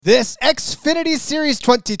This Xfinity Series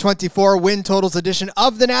 2024 win totals edition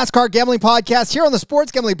of the NASCAR Gambling Podcast here on the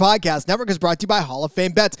Sports Gambling Podcast Network is brought to you by Hall of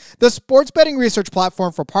Fame Bets, the sports betting research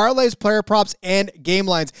platform for parlays, player props, and game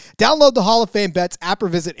lines. Download the Hall of Fame Bets app or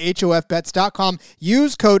visit hofbets.com.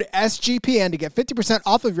 Use code SGPN to get 50%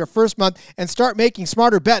 off of your first month and start making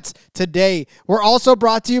smarter bets today. We're also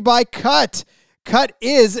brought to you by Cut. Cut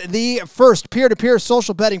is the first peer-to-peer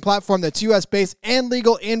social betting platform that's U.S.-based and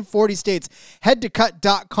legal in 40 states. Head to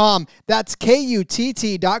cut.com. That's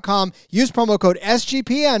KUTT.com. Use promo code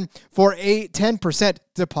SGPN for a 10%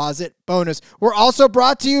 deposit bonus. We're also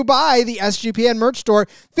brought to you by the SGPN merch store.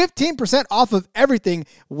 15% off of everything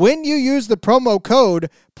when you use the promo code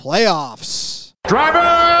PLAYOFFS. Driver,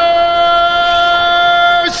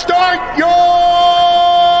 start your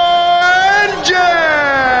engine!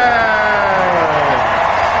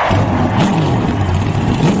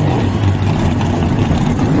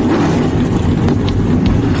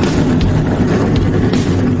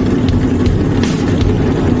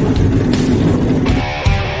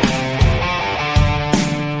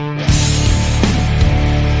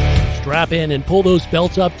 Strap in and pull those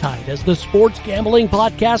belts up tight as the Sports Gambling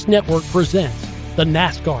Podcast Network presents the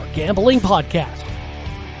NASCAR Gambling Podcast.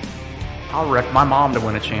 I'll wreck my mom to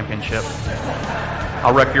win a championship.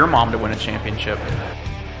 I'll wreck your mom to win a championship.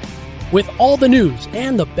 With all the news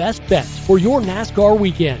and the best bets for your NASCAR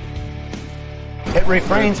weekend. It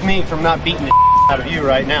refrains me from not beating the out of you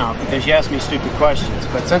right now because you ask me stupid questions.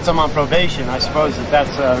 But since I'm on probation, I suppose that's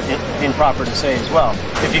improper to say as well.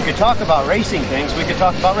 If you could talk about racing things, we could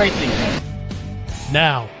talk about racing things.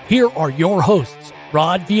 Now, here are your hosts,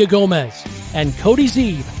 Rod Villagomez and Cody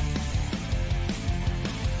Zeeb.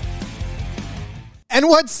 And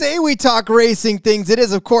what say we talk racing things? It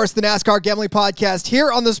is, of course, the NASCAR Gambling Podcast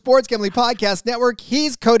here on the Sports Gambling Podcast Network.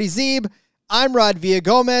 He's Cody Zeeb. I'm Rod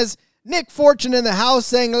Villagomez. Nick Fortune in the house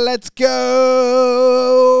saying, let's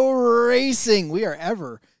go racing. We are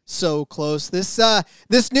ever so close. This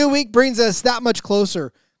new week brings us that much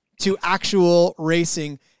closer to actual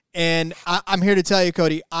racing. And I'm here to tell you,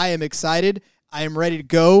 Cody, I am excited. I am ready to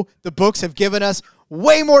go. The books have given us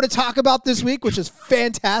way more to talk about this week, which is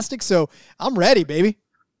fantastic. So I'm ready, baby.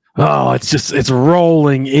 Oh, it's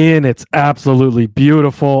rolling in. It's absolutely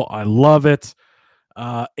beautiful. I love it.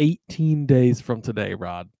 18 days from today,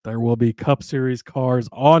 Rod, there will be Cup Series cars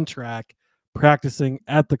on track practicing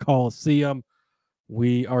at the Coliseum.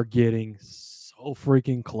 We are getting so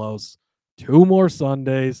freaking close. 2 more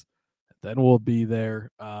Sundays, then we'll be there.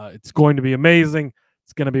 It's going to be amazing.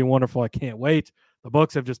 It's going to be wonderful. I can't wait. The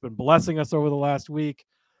books have just been blessing us over the last week.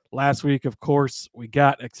 Last week, of course, we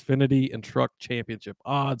got Xfinity and Truck Championship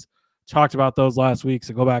odds. Talked about those last week,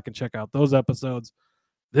 so go back and check out those episodes.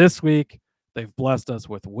 This week, they've blessed us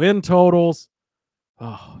with win totals.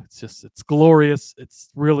 Oh, it's glorious. It's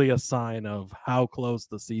really a sign of how close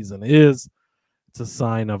the season is. It's a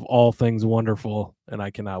sign of all things wonderful, and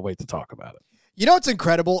I cannot wait to talk about it. You know what's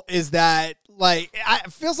incredible is that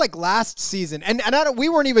it feels like last season, and we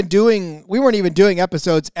weren't even doing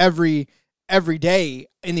episodes every day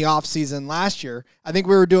in the off season last year. I think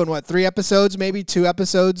we were doing 3 episodes, maybe 2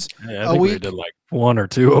 episodes a week. We did 1 or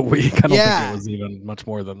 2 a week. I don't think it was even much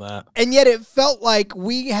more than that. And yet it felt like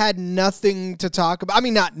we had nothing to talk about. I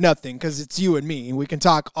mean, not nothing, because it's you and me. We can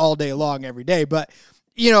talk all day long every day. But,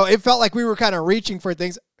 it felt like we were kind of reaching for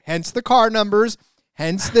things, hence the car numbers,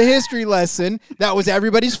 hence the history lesson. That was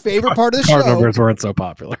everybody's favorite part of the show. Car numbers weren't so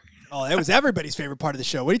popular. Oh, that was everybody's favorite part of the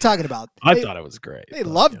show. What are you talking about? I thought it was great. They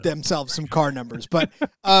loved themselves some car numbers. But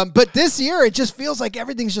this year, it just feels like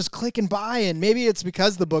everything's just clicking by. And maybe it's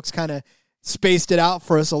because the books kind of spaced it out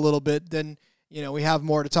for us a little bit. Then, we have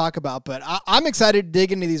more to talk about. But I'm excited to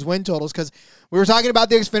dig into these win totals because we were talking about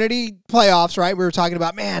the Xfinity playoffs, right? We were talking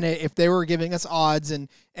about, man, if they were giving us odds and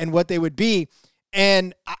what they would be.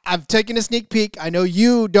 And I've taken a sneak peek. I know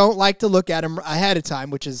you don't like to look at them ahead of time,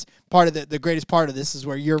 which is part of the greatest part of this is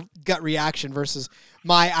where your gut reaction versus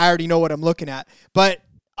I already know what I'm looking at. But,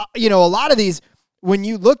 a lot of these, when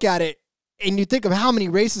you look at it and you think of how many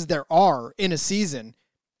races there are in a season,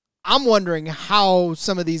 I'm wondering how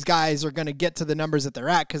some of these guys are going to get to the numbers that they're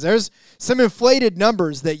at because there's some inflated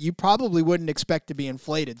numbers that you probably wouldn't expect to be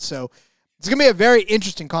inflated. So it's going to be a very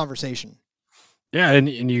interesting conversation. Yeah, and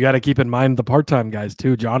you got to keep in mind the part-time guys,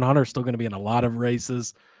 too. John Hunter's still going to be in a lot of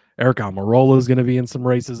races. Eric Almirola is going to be in some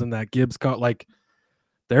races in that Gibbs car.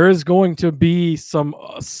 There is going to be some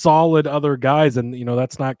solid other guys, and,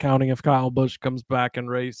 that's not counting if Kyle Busch comes back and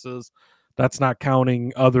races. That's not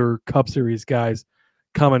counting other Cup Series guys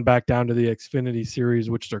coming back down to the Xfinity Series,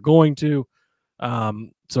 which they're going to.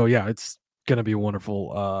 So, yeah, it's going to be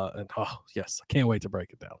wonderful. And, yes, I can't wait to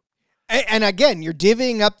break it down. And again, you're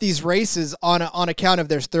divvying up these races on account of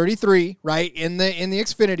there's 33, right, in the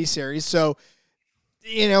Xfinity series. So,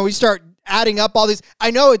 we start adding up all these.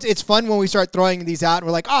 I know it's fun when we start throwing these out and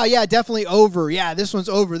we're like, oh yeah, definitely over. Yeah, this one's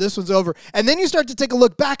over. This one's over. And then you start to take a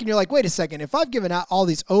look back and you're like, wait a second. If I've given out all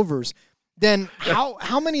these overs, then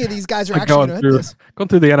how many of these guys are actually going to hit this? Going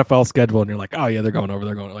through the NFL schedule and you're like, oh yeah, they're going over.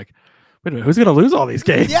 They're going like, wait a minute, who's going to lose all these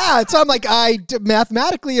games? Yeah, so I'm like,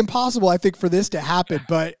 mathematically impossible, I think, for this to happen.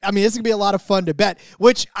 But, I mean, it's going to be a lot of fun to bet,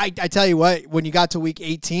 which I tell you what, when you got to week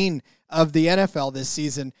 18 of the NFL this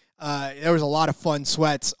season, there was a lot of fun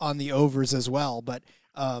sweats on the overs as well. But,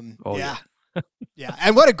 yeah. Yeah,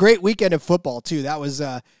 and what a great weekend of football, too. That was,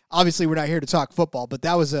 obviously, we're not here to talk football, but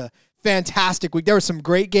that was a fantastic week. There were some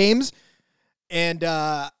great games, and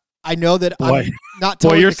I know that I'm not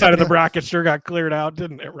Boy, your side of the bracket sure got cleared out,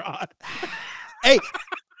 didn't it, Rod? Hey,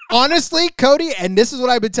 honestly, Cody, and this is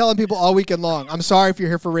what I've been telling people all weekend long. I'm sorry if you're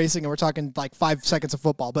here for racing and we're talking like 5 seconds of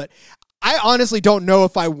football, but I honestly don't know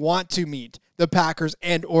if I want to meet the Packers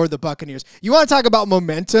and or the Buccaneers. You want to talk about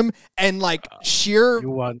momentum and like sheer.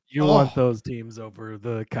 You want those teams over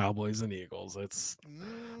the Cowboys and Eagles.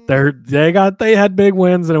 They had big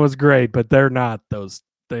wins and it was great, but they're not those.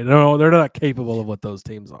 They're not capable of what those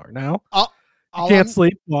teams are now. You can't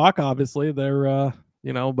sleepwalk, obviously. They're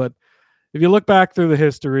but if you look back through the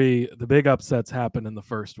history, the big upsets happen in the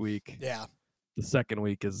first week. Yeah. The second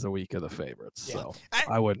week is the week of the favorites. Yeah. So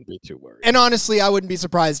I wouldn't be too worried. And honestly, I wouldn't be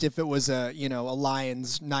surprised if it was a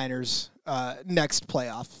Lions Niners next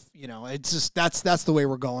playoff. It's just that's the way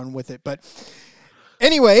we're going with it. But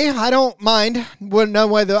anyway, I don't mind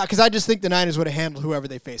because I just think the Niners would have handled whoever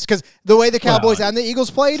they faced. Because the way the Cowboys and the Eagles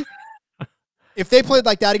played, if they played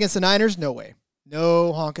like that against the Niners, no way.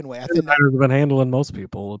 No honking way. I think the Niners have been handling most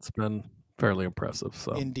people. It's been fairly impressive.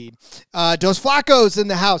 So indeed. Dos Flacco's in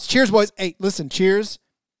the house. Cheers, boys. Hey, listen, cheers.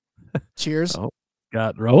 Cheers. What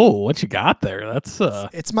you got there? That's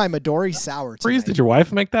it's my Midori sour tonight. Freeze, did your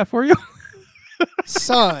wife make that for you?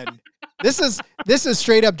 Son, this is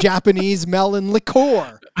straight up Japanese melon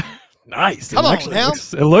liqueur. Nice. Come on now.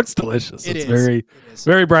 It looks delicious. It's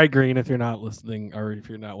very bright green. If you're not listening or if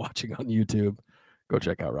you're not watching on YouTube, go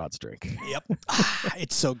check out Rod's drink. Yep.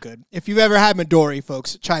 It's so good. If you've ever had Midori,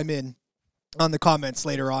 folks, chime in on the comments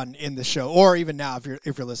later on in the show, or even now if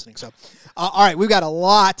you're listening. So, all right, we've got a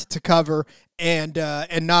lot to cover and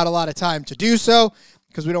not a lot of time to do so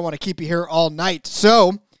because we don't want to keep you here all night.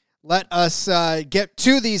 So let us get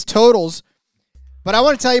to these totals. But I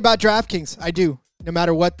want to tell you about DraftKings. I do, no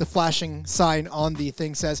matter what the flashing sign on the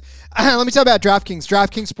thing says. Let me tell you about DraftKings.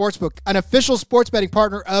 DraftKings Sportsbook, an official sports betting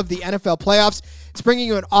partner of the NFL playoffs. It's bringing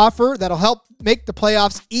you an offer that'll help make the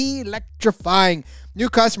playoffs electrifying. New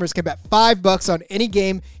customers can bet $5 on any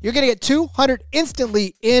game. You're going to get $200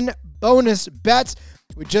 instantly in bonus bets.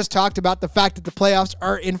 We just talked about the fact that the playoffs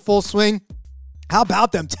are in full swing. How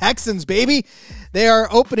about them Texans, baby? They are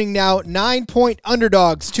opening now 9-point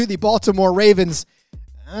underdogs to the Baltimore Ravens.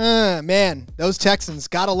 Man, those Texans,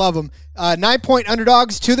 gotta love them. 9-point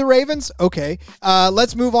underdogs to the Ravens. Okay.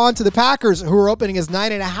 Let's move on to the Packers, who are opening as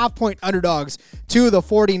 9.5-point underdogs to the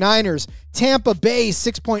 49ers. Tampa Bay,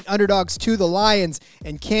 6-point underdogs to the Lions.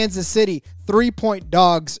 And Kansas City, 3-point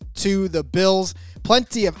dogs to the Bills.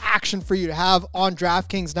 Plenty of action for you to have on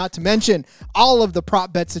DraftKings, not to mention all of the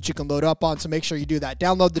prop bets that you can load up on, so make sure you do that.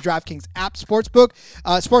 Download the DraftKings app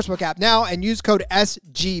Sportsbook app now and use code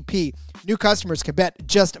SGP. New customers can bet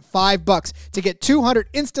just $5 to get $200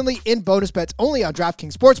 instantly in bonus bets only on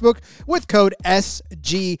DraftKings Sportsbook with code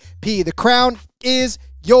SGP. The crown is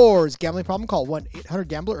yours. Gambling problem? Call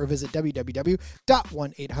 1-800-GAMBLER or visit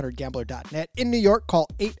www.1800gambler.net. In New York, call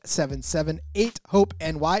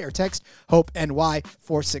 877-8-HOPE-NY or text HOPE-NY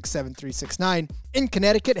 467-369. In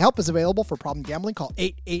Connecticut, help is available for problem gambling. Call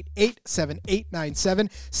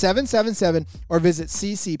 888-7897-777 or visit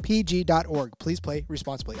ccpg.org. Please play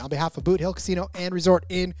responsibly. On behalf of Boot Hill Casino and Resort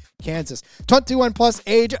in Kansas. 21 plus,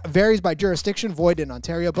 age varies by jurisdiction, void in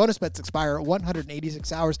Ontario. Bonus bets expire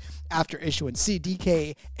 186 hours after issuance. See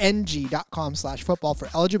dkng.com/football for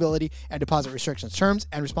eligibility and deposit restrictions, terms,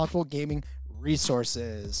 and responsible gaming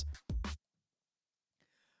resources.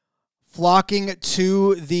 Flocking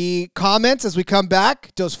to the comments as we come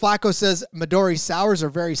back. Dos Flacco says Midori sours are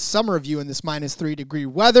very summer of you in this -3 degree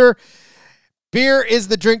weather. Beer is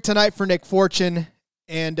the drink tonight for Nick Fortune.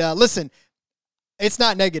 And listen, it's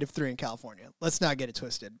not -3 in California. Let's not get it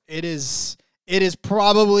twisted. It is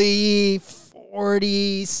probably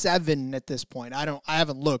 47 at this point. I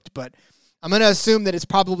haven't looked, but I'm going to assume that it's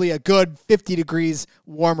probably a good 50 degrees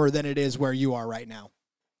warmer than it is where you are right now.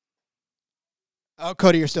 Oh,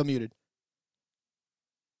 Cody, you're still muted.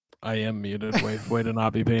 I am muted. Way to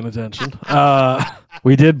not be paying attention.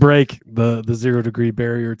 We did break the 0 degree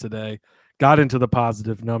barrier today. Got into the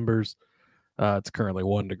positive numbers. It's currently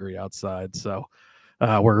 1 degree outside, so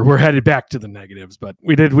we're headed back to the negatives. But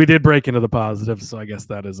we did break into the positives, so I guess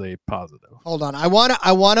that is a positive. Hold on, I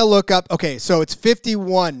wanna look up. Okay, so it's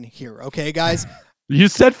 51 here. Okay, guys. You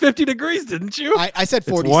said 50 degrees, didn't you? I said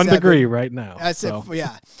 47. It's 1 degree right now. I said,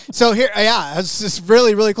 yeah. So here, yeah, it's just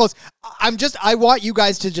really, really close. I want you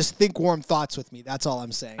guys to just think warm thoughts with me. That's all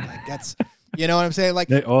I'm saying. Like, that's, you know what I'm saying? Like,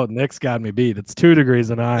 Nick's got me beat. It's 2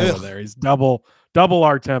 degrees in Iowa. There, he's double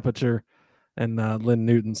our temperature. And Lynn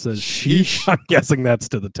Newton says, sheesh. I'm guessing that's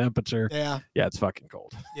to the temperature. Yeah, it's fucking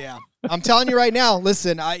cold. Yeah, I'm telling you right now.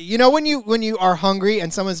 Listen, you know when you are hungry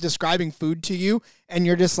and someone's describing food to you, and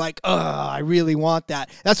you're just like, I really want that.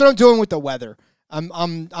 That's what I'm doing with the weather.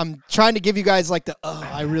 I'm trying to give you guys like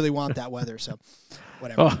I really want that weather. So,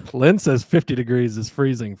 whatever. Oh, Lynn says 50 degrees is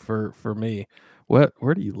freezing for me.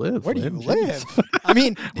 Where do you live? Where do Lynn? you live? I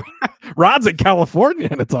mean, Rod's in California,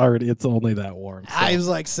 and it's only that warm. So. I was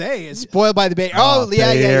like, it's spoiled by the Bay.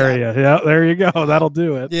 Bay Area. Yeah, there you go. That'll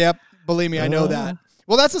do it. Yep. Believe me, I know that.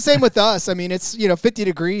 Well, that's the same with us. I mean, it's 50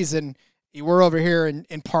 degrees, and we're over here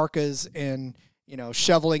in parkas and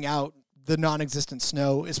shoveling out the non-existent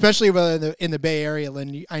snow, especially in the Bay Area.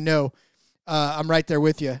 Lynn, I know I'm right there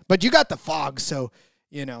with you, but you got the fog, so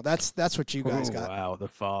that's what you guys got. Wow, the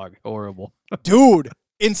fog, horrible, dude.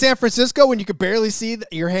 In San Francisco, when you could barely see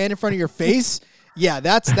your hand in front of your face, yeah,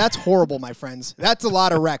 that's horrible, my friends. That's a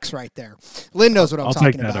lot of wrecks right there. Lynn knows what I'm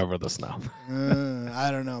talking about. I'll take that over the snow.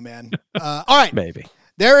 I don't know, man. All right, maybe.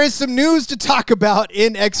 There is some news to talk about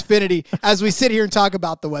in Xfinity as we sit here and talk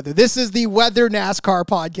about the weather. This is the Weather NASCAR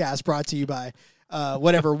podcast brought to you by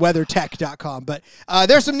weathertech.com. But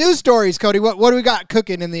there's some news stories, Cody. What do we got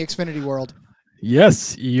cooking in the Xfinity world?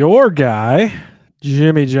 Yes, your guy,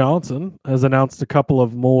 Jimmy Johnson, has announced a couple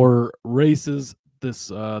of more races.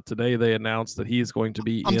 Today they announced that he's going to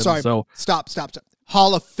be So stop.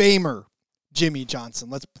 Hall of Famer Jimmy Johnson.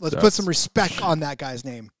 Let's put some respect on that guy's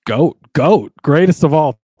name. GOAT, greatest of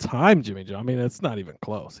all time, Jimmy Johnson. I mean, it's not even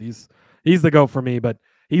close. He's the GOAT for me, but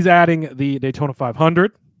he's adding the Daytona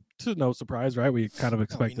 500. To no surprise, right? We kind of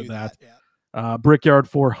expected that. Yeah. Brickyard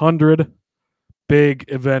 400, big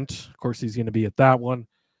event. Of course, he's going to be at that one,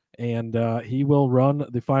 and he will run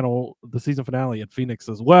the season finale at Phoenix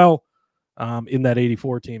as well, in that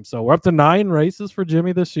 84 team. So we're up to 9 races for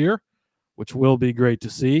Jimmy this year, which will be great to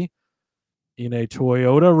see. In a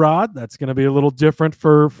Toyota, Rod, that's going to be a little different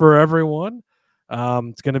for everyone.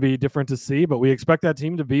 It's going to be different to see, but we expect that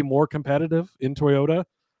team to be more competitive in Toyota.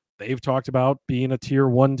 They've talked about being a tier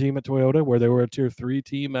 1 team at Toyota, where they were a tier 3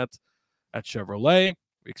 team at Chevrolet.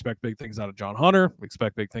 We expect big things out of John Hunter. We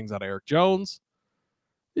expect big things out of Eric Jones.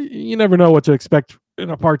 You never know what to expect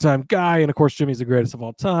in a part-time guy, and of course, Jimmy's the greatest of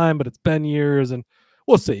all time, but it's been years, and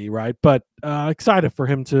we'll see, right? But excited for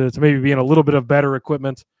him to maybe be in a little bit of better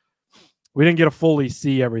equipment. We didn't get to fully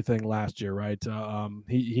see everything last year, right?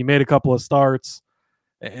 He made a couple of starts,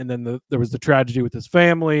 and then there was the tragedy with his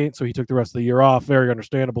family, so he took the rest of the year off. Very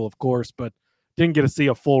understandable, of course, but didn't get to see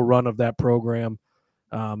a full run of that program.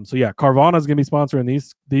 So yeah, Carvana is going to be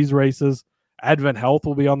sponsoring these races. Advent Health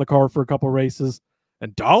will be on the car for a couple races,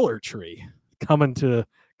 and Dollar Tree coming to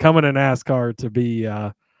NASCAR to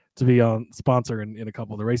be on sponsor in a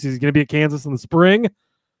couple of the races. He's going to be at Kansas in the spring.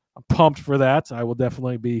 I'm pumped for that. I will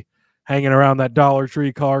definitely be hanging around that Dollar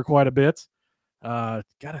Tree car quite a bit. Gotta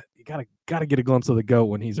get a glimpse of the GOAT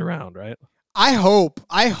when he's around, right? I hope,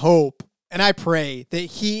 and I pray that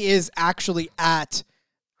he is actually at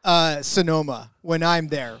Sonoma when I'm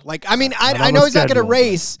there. Like, I mean, I know he's not going to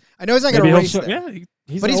race. I know he's not going to race there.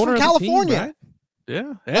 Yeah, but he's from California. Team, right?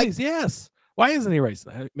 Yeah, and yes. Why isn't he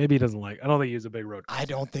racing? Maybe he doesn't like. I don't think he's a big road course. I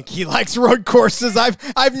don't think he likes road courses.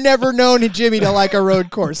 I've never known Jimmy to like a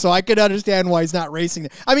road course, so I could understand why he's not racing.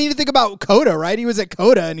 I mean, you think about Coda, right? He was at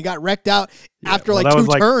Coda and he got wrecked out after two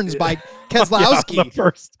turns by Keselowski.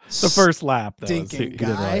 Yeah, the first lap. He didn't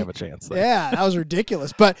really have a chance there. Yeah, that was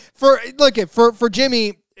ridiculous. But for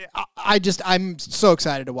Jimmy, I'm so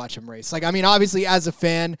excited to watch him race. Like, I mean, obviously as a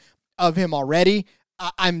fan of him already,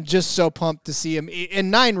 I'm just so pumped to see him. In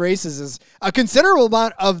 9 races is a considerable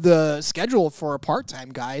amount of the schedule for a part-time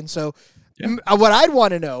guy. And so what I'd want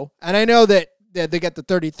to know, and I know that they get the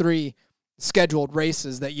 33 scheduled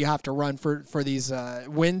races that you have to run for these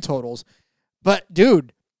win totals. But,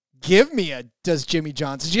 dude, does Jimmy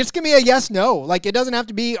Johnson. Just give me a yes, no. Like, it doesn't have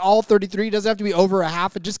to be all 33. It doesn't have to be over a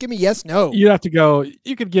half. Just give me yes, no. You have to go.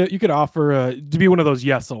 You could offer to be one of those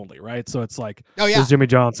yes only, right? So it's like, does Jimmy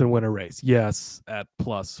Johnson win a race? Yes, at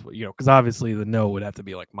plus, because obviously the no would have to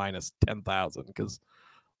be like minus 10,000 because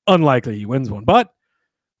unlikely he wins one. But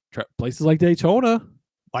places like Daytona,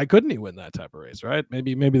 why couldn't he win that type of race, right?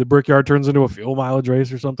 Maybe the Brickyard turns into a fuel mileage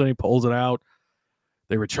race or something. He pulls it out.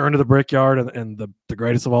 They return to the Brickyard, and the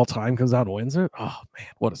greatest of all time comes out and wins it. Oh man,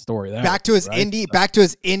 what a story that! Back to his right? Indy, back to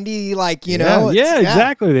his Indy, like yeah,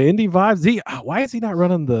 exactly. The Indy vibes. Why is he not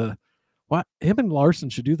running the? What him and Larson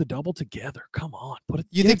should do the double together? Come on, put it.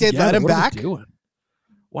 You think they'd let him back?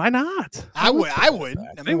 Why not? I would.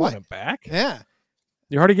 They want him back. Yeah.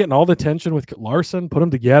 You're already getting all the tension with Larson. Put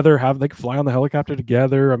them together. They can fly on the helicopter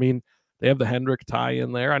together. I mean, they have the Hendrick tie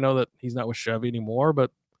in there. I know that he's not with Chevy anymore,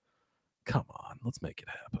 but come on, let's make it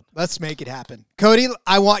happen. Let's make it happen. Cody,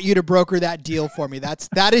 I want you to broker that deal for me.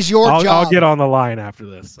 That is your job. I'll get on the line after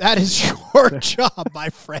this. That is your job, my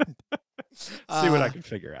friend. See what I can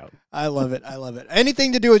figure out. I love it.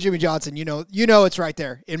 Anything to do with Jimmy Johnson, you know it's right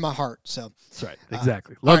there in my heart. So that's right.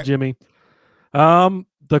 Exactly. Love right. Jimmy.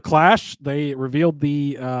 The Clash, they revealed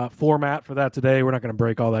the format for that today. We're not going to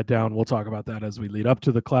break all that down. We'll talk about that as we lead up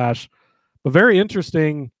to the Clash. But very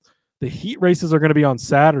interesting. The heat races are going to be on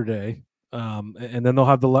Saturday. And then they'll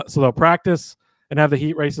have they'll practice and have the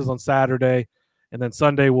heat races on Saturday. And then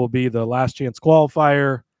Sunday will be the last chance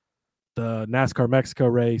qualifier, the NASCAR Mexico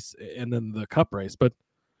race, and then the Cup race. But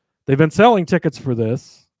they've been selling tickets for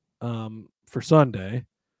this for Sunday,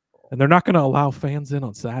 and they're not going to allow fans in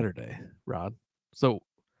on Saturday, Rod. So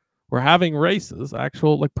we're having races.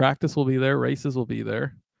 Actual practice will be there. Races will be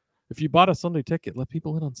there. If you bought a Sunday ticket, let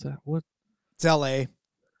people in on Saturday. What? It's LA.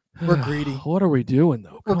 We're greedy. What are we doing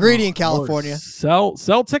though? We're greedy in California. Sell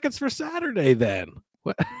tickets for Saturday then.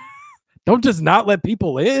 What? Don't just not let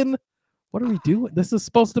people in. What are we doing? This is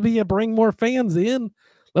supposed to be a bring more fans in.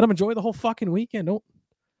 Let them enjoy the whole fucking weekend. Don't.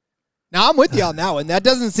 Now I'm with you on that one. That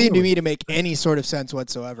doesn't seem to me to make any sort of sense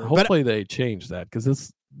whatsoever. Hopefully they change that because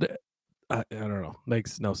this. I don't know.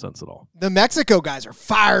 Makes no sense at all. The Mexico guys are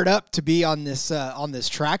fired up to be on this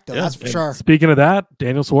track, though. Yeah, that's for sure. Speaking of that,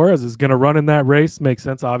 Daniel Suarez is going to run in that race. Makes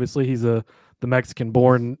sense. Obviously, he's the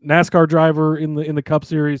Mexican-born NASCAR driver in the Cup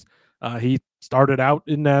Series. He started out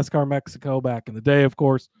in NASCAR Mexico back in the day, of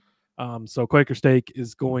course. So Quaker Steak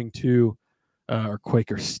is going to, or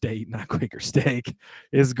Quaker State, not Quaker Steak,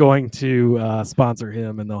 is going to sponsor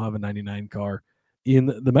him, and they'll have a 99 car in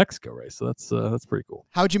the Mexico race. So that's pretty cool.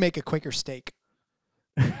 How would you make a Quaker steak?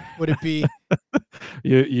 Would it be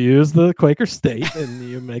you use the Quaker steak and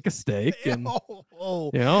you make a steak and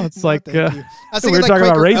it's like we were talking Quaker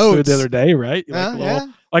about race food the other day, right?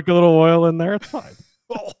 Like a little oil in there. It's fine.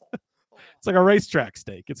 It's like a racetrack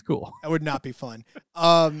steak. It's cool. That would not be fun.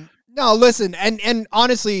 No, listen, and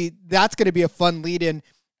honestly, that's going to be a fun lead in.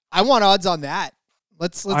 I want odds on that.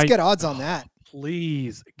 Let's get odds on that.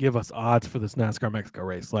 Please give us odds for this NASCAR Mexico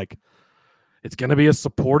race. It's going to be a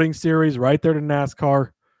supporting series right there to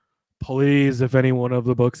NASCAR. Please, if any one of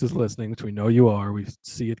the books is listening, which we know you are, we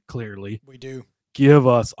see it clearly. We do. Give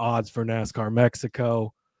us odds for NASCAR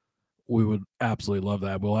Mexico. We would absolutely love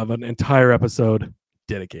that. We'll have an entire episode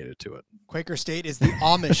dedicated to it. Quaker State is the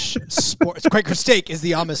Amish sports. Quaker Steak is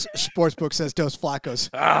the Amish sports book, says Dos Flacos.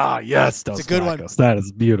 Ah, yes, Dos It's a good Flacos. one. That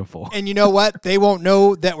is beautiful. And you know what? They won't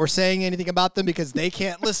know that we're saying anything about them because they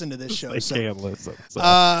can't listen to this show. They can't listen. So no,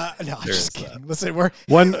 I'm just kidding. Listen, we're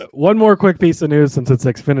one more quick piece of news since it's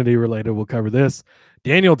Xfinity related. We'll cover this.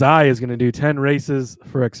 Daniel Dye is going to do 10 races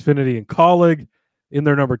for Xfinity and Colleague. In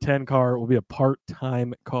their number 10 car, it will be a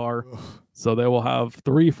part-time car. So they will have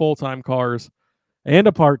 3 full-time cars and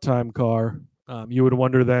a part-time car. You would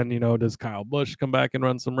wonder then, does Kyle Busch come back and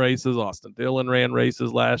run some races? Austin Dillon ran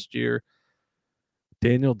races last year.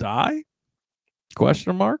 Daniel Dye?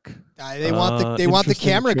 Question mark. They want the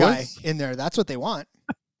camera choice guy in there. That's what they want.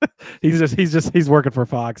 he's working for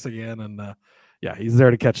Fox again, and he's there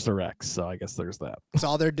to catch the wrecks. So I guess there's that. That's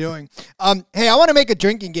all they're doing. Hey, I want to make a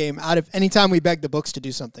drinking game out of any time we beg the books to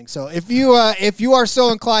do something. So if you are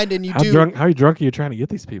so inclined and how drunk are you trying to get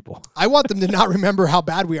these people? I want them to not remember how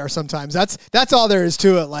bad we are sometimes. That's all there is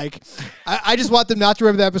to it. I just want them not to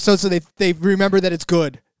remember the episode so they remember that it's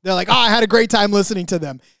good. They're like, I had a great time listening to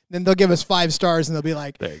them. Then they'll give us 5 stars and they'll be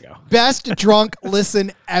like, there you go. Best drunk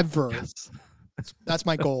listen ever. Yes. That's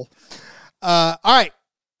my goal. All right.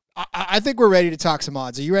 I think we're ready to talk some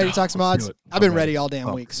odds. Are you ready to talk some odds? I've been ready all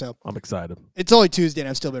damn week, so I'm excited. It's only Tuesday, and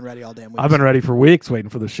I've still been ready all damn week. I've been ready for weeks, waiting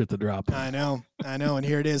for this shit to drop. I know, and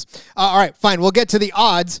here it is. All right, fine. We'll get to the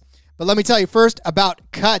odds, but let me tell you first about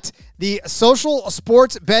Cut, the social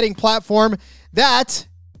sports betting platform that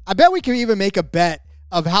I bet we can even make a bet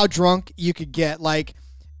of how drunk you could get.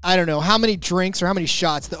 I don't know how many drinks or how many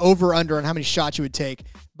shots, the over under on how many shots you would take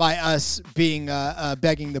by us being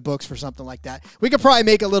begging the books for something like that. We could probably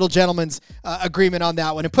make a little gentleman's agreement on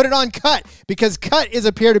that one and put it on Cut, because Cut is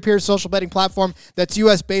a peer-to-peer social betting platform that's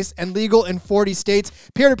U.S.-based and legal in 40 states.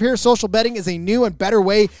 Peer-to-peer social betting is a new and better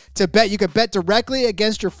way to bet. You could bet directly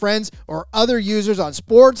against your friends or other users on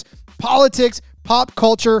sports, politics, pop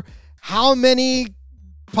culture, how many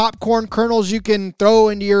popcorn kernels you can throw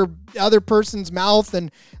into your other person's mouth and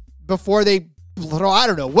before they I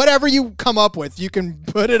don't know, whatever you come up with, you can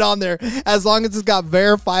put it on there as long as it's got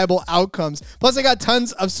verifiable outcomes. Plus, I got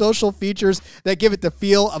tons of social features that give it the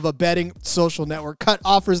feel of a betting social network. Cut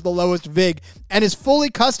offers the lowest VIG and is fully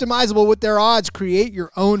customizable with their odds. Create your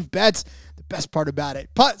own bets. The best part about it.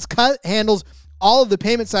 Plus, Cut handles all of the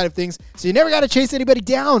payment side of things, so you never got to chase anybody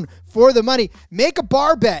down for the money. Make a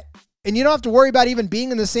bar bet, and you don't have to worry about even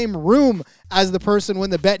being in the same room as the person when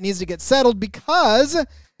the bet needs to get settled, because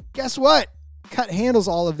guess what? Cut handles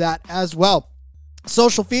all of that as well.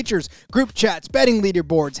 Social features, group chats, betting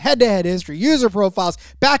leaderboards, head-to-head history, user profiles.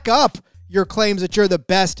 Back up your claims that you're the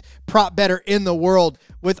best prop bettor in the world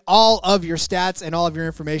with all of your stats and all of your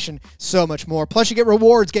information, so much more. Plus, you get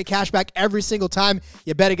rewards, get cash back every single time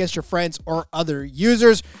you bet against your friends or other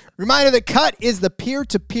users. Reminder that Cut is the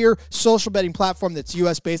peer-to-peer social betting platform that's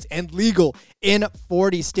U.S.-based and legal in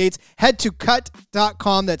 40 states. Head to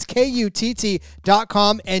cut.com, that's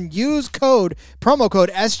KUTT.com, and use promo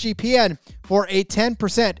code SGPN for a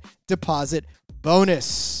 10% deposit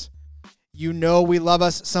bonus. You know we love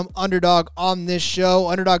us some Underdog on this show.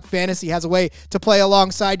 Underdog Fantasy has a way to play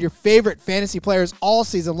alongside your favorite fantasy players all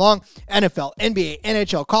season long. NFL, NBA,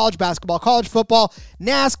 NHL, college basketball, college football,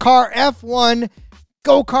 NASCAR, F1,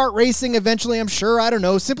 go-kart racing eventually, I'm sure. I don't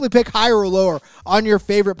know. Simply pick higher or lower on your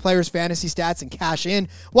favorite players' fantasy stats and cash in.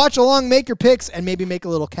 Watch along, make your picks, and maybe make a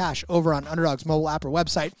little cash over on Underdog's mobile app or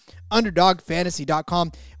website,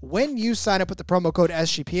 UnderdogFantasy.com. When you sign up with the promo code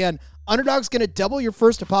SGPN, Underdog's going to double your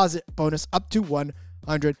first deposit bonus up to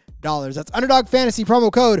 $100. That's Underdog Fantasy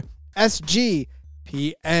promo code SGPN.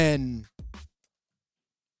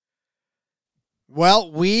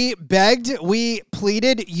 Well, we begged, we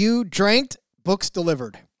pleaded, you drank, books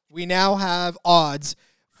delivered. We now have odds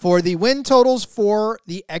for the win totals for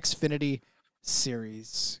the Xfinity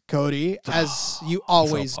series. Cody, as you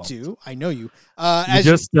always do, I know you. You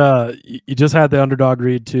just had the Underdog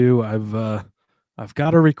read too. I've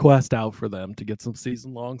got a request out for them to get some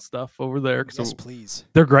season-long stuff over there. Yes, please.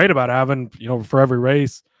 They're great about having, for every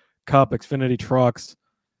race, Cup, Xfinity trucks,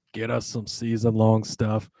 get us some season-long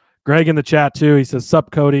stuff. Greg in the chat, too, he says,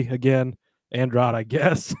 sup, Cody, again, and Rod, I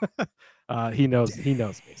guess. He knows me.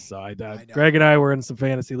 So I Greg and I were in some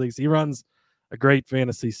fantasy leagues. He runs a great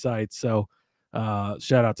fantasy site, so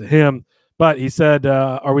shout out to him. But he said,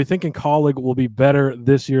 are we thinking Colleague will be better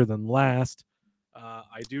this year than last?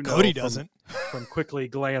 I do know Cody doesn't. From quickly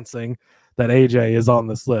glancing that AJ is on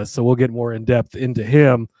this list, so we'll get more in depth into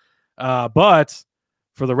him. But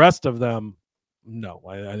for the rest of them, no,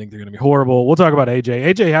 I think they're going to be horrible. We'll talk about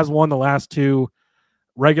AJ. AJ has won the last two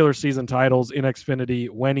regular season titles in Xfinity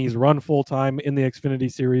when he's run full time in the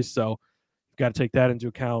Xfinity series, so you've got to take that into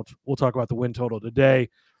account. We'll talk about the win total today.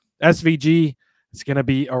 SVG, it's going to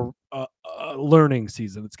be a learning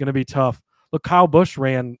season. It's going to be tough. Look, Kyle Busch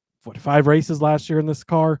ran 5 races last year in this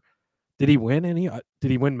car. Did he win any?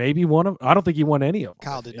 Did he win maybe one of them? I don't think he won any of them.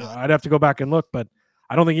 Kyle did not. I'd have to go back and look, but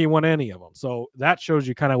I don't think he won any of them. So that shows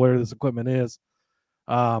you kind of where this equipment is.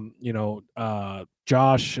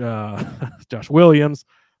 Josh Williams,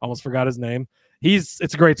 almost forgot his name. It's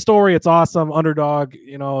a great story. It's awesome. Underdog,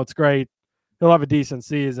 it's great. He'll have a decent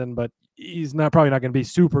season, but he's probably not going to be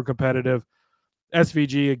super competitive.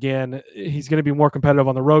 SVG, again, he's going to be more competitive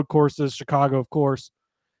on the road courses. Chicago, of course,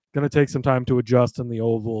 going to take some time to adjust in the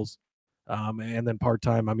ovals. And then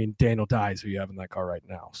part-time, Daniel Dye's who you have in that car right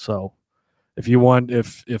now. So are they going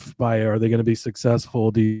to be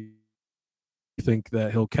successful? Do you think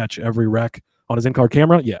that he'll catch every wreck on his in-car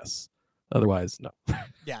camera? Yes. Otherwise, no.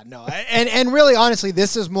 Yeah, no. And really, honestly,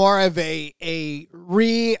 this is more of I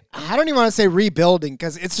don't even want to say rebuilding,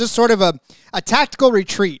 because it's just sort of a tactical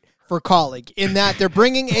retreat for Colleague, in that they're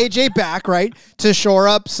bringing AJ back, right, to shore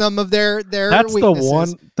up some of their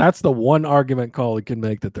weaknesses. That's the one argument Colleague can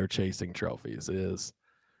make that they're chasing trophies is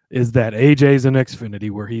that AJ's in Xfinity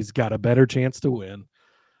where he's got a better chance to win.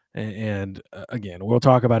 And again, we'll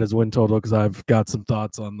talk about his win total because I've got some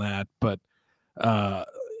thoughts on that. But that's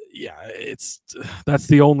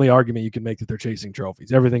the only argument you can make that they're chasing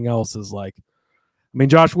trophies. Everything else is like,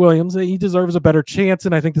 Josh Williams, he deserves a better chance,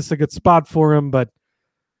 and I think this is a good spot for him, but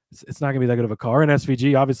it's not going to be that good of a car. And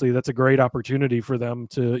SVG, obviously, that's a great opportunity for them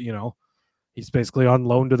to, he's basically on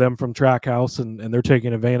loan to them from Trackhouse, and they're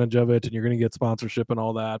taking advantage of it, and you're going to get sponsorship and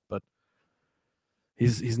all that. But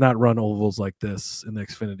he's not run ovals like this in the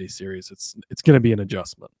Xfinity series. It's going to be an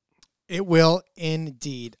adjustment. It will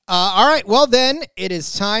indeed. All right, well then, it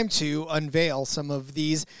is time to unveil some of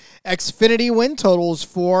these Xfinity win totals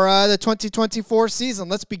for the 2024 season.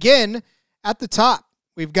 Let's begin at the top.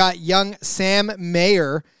 We've got young Sam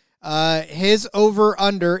Mayer. His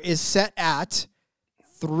over-under is set at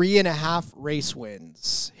 3.5 race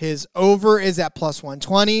wins. His over is at plus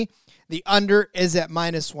 120. The under is at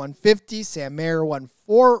minus 150. Sam Mayer won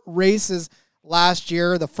 4 races last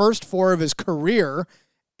year, the first 4 of his career.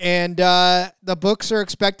 And the books are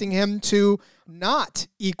expecting him to not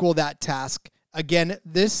equal that task again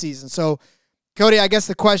this season. So, Cody, I guess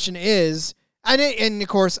the question is, and of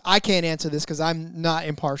course, I can't answer this because I'm not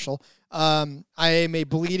impartial. I am a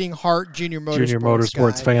bleeding heart Junior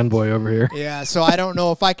Motorsports guy. Fanboy over here. Yeah, so I don't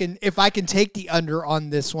know if I can take the under on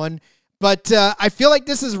this one. But I feel like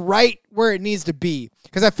this is right where it needs to be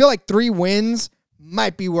because I feel like 3 wins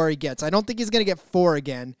might be where he gets. I don't think he's going to get 4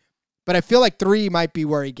 again. But I feel like 3 might be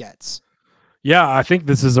where he gets. Yeah, I think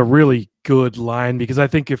this is a really good line because I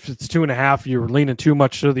think if it's 2.5, you're leaning too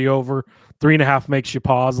much to the over. 3.5 makes you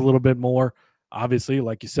pause a little bit more. Obviously,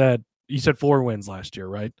 like you said 4 wins last year,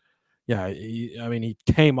 right? Yeah, he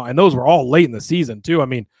came on, and those were all late in the season too. I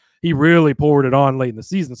mean, he really poured it on late in the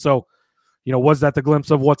season. So, was that the glimpse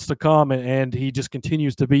of what's to come, and he just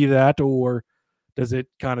continues to be that, or does it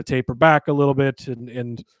kind of taper back a little bit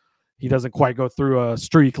and he doesn't quite go through a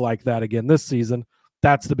streak like that again this season?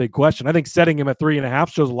 That's the big question. I think setting him at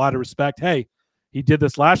 3.5 shows a lot of respect. Hey, he did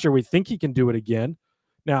this last year. We think he can do it again.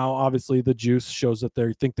 Now, obviously, the juice shows that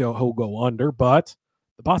they think he'll go under, but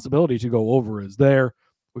the possibility to go over is there.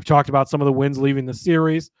 We've talked about some of the wins leaving the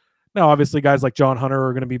series. Now, obviously, guys like John Hunter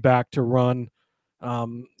are going to be back to run,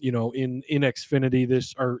 in Xfinity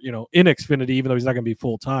in Xfinity, even though he's not going to be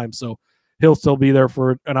full time. So he'll still be there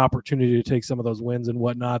for an opportunity to take some of those wins and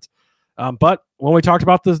whatnot. But when we talked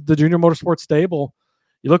about the Junior Motorsports stable,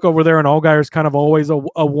 you look over there and Allgaier's kind of always a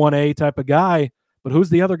 1A type of guy. But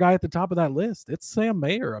who's the other guy at the top of that list? It's Sam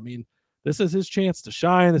Mayer. I mean, this is his chance to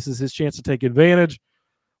shine. This is his chance to take advantage.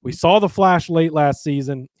 We saw the flash late last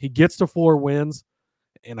season. He gets to 4 wins.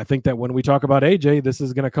 And I think that when we talk about AJ, this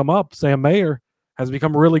is going to come up. Sam Mayer has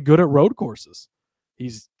become really good at road courses.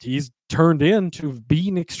 He's turned into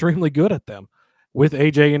being extremely good at them. With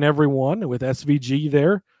AJ and everyone, with SVG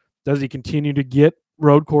there, does he continue to get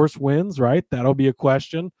road course wins, right? That'll be a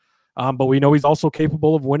question. But we know he's also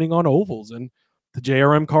capable of winning on ovals. And the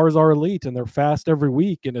JRM cars are elite, and they're fast every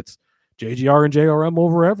week. And it's JGR and JRM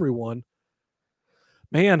over everyone.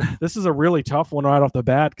 Man, this is a really tough one right off the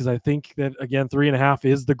bat because I think that, again, 3.5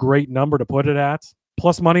 is the great number to put it at.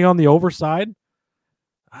 Plus money on the overside.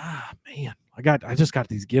 Man, I just got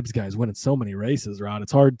these Gibbs guys winning so many races, Rod.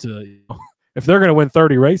 It's hard to, if they're going to win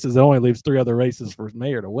 30 races, it only leaves 3 other races for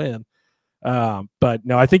Mayer to win. But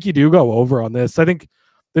no, I think you do go over on this. I think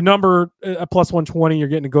the number plus 120, you're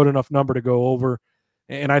getting a good enough number to go over.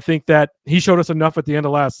 And I think that he showed us enough at the end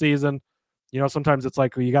of last season. Sometimes it's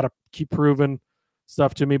like, well, you got to keep proving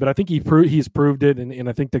stuff to me, but I think he's proved it. And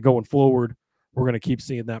I think that going forward, we're going to keep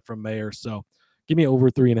seeing that from Mayer. So give me over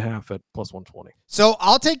 3.5 at plus 120. So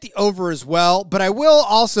I'll take the over as well, but I will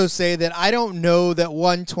also say that I don't know that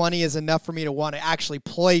 120 is enough for me to want to actually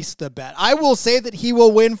place the bet. I will say that he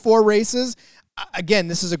will win 4 races. Again,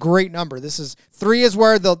 this is a great number. 3 is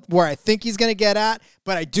where I think he's going to get at,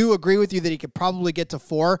 but I do agree with you that he could probably get to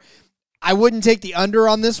 4. I wouldn't take the under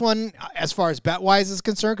on this one as far as bet-wise is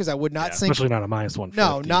concerned because I would not think. Especially not a minus 150.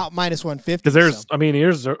 No, not minus 150. Because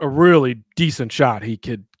there's a really decent shot he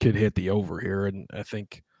could hit the over here, and I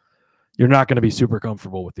think you're not going to be super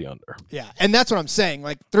comfortable with the under. Yeah, and that's what I'm saying.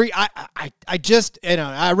 Like 3, I just,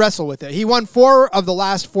 I wrestle with it. He won 4 of the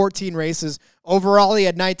last 14 races. Overall, he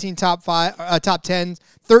had 19 top 10s,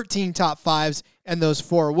 13 top 5s, and those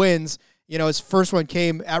 4 wins. His first one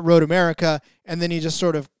came at Road America, and then he just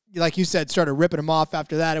sort of, like you said, started ripping him off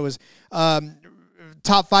after that. It was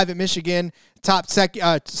top 5 at Michigan,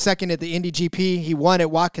 second at the Indy GP. He won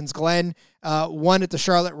at Watkins Glen, won at the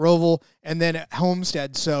Charlotte Roval, and then at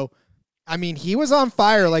Homestead. So, I mean, he was on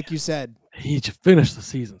fire, like you said. He just finished the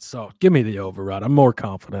season. So give me the over, Rod. I'm more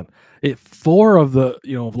confident. 4 of the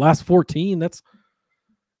last 14.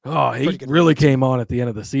 He really came on at the end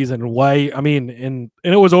of the season. Why? I mean, and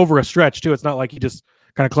it was over a stretch too. It's not like he just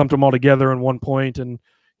kind of clumped them all together in one point and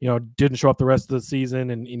didn't show up the rest of the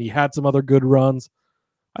season. And he had some other good runs.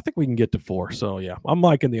 I think we can get to 4. So, yeah, I'm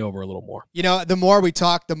liking the over a little more. You know, the more we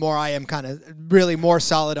talk, the more I am kind of really more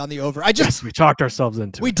solid on the over. Yes, we talked ourselves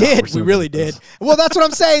into it. We did. We really did. Well, that's what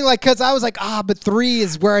I'm saying. Like, because I was like, but 3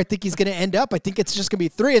 is where I think he's going to end up. I think it's just going to be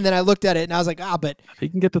 3. And then I looked at it and I was like, but if he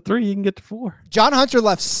can get to 3, he can get to 4. John Hunter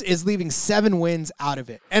is leaving 7 wins out of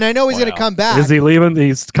it. And I know he's going to come back. Is he leaving?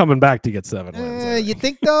 He's coming back to get 7 wins. You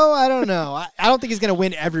think, though? I don't know. I don't think he's going to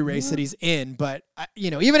win every race that he's in. But,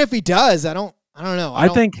 even if he does, I don't know. I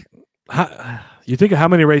think... you think of how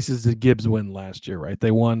many races did Gibbs win last year, right?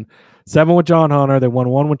 They won 7 with John Hunter. They won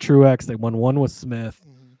 1 with Truex. They won 1 with Smith.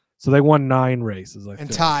 Mm-hmm. So they won 9 races.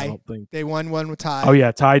 Ty. They won 1 with Ty. Oh,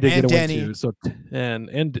 yeah. Ty did and get a Denny. win, too. So,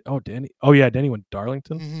 Denny. Oh, yeah. Denny went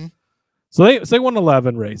Darlington. Mm-hmm. So they won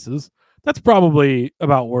 11 races. That's probably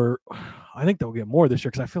about where I think they'll get more this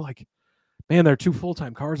year because I feel like, man, their 2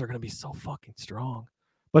 full-time cars are going to be so fucking strong.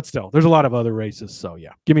 But still, there's a lot of other races. So,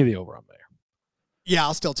 yeah, give me the over on there. Yeah,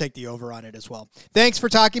 I'll still take the over on it as well. Thanks for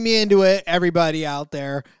talking me into it, everybody out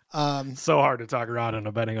there. So hard to talk around in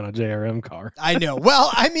a betting on a JRM car. I know.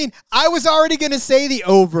 Well, I mean, I was already going to say the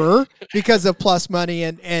over because of plus money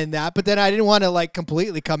and that, but then I didn't want to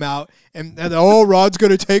completely come out and Rod's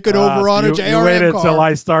going to take it over on a JRM car. You waited until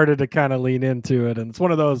I started to kind of lean into it, and it's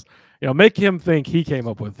one of those, make him think he came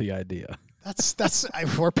up with the idea.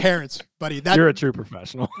 We're parents, buddy. You're a true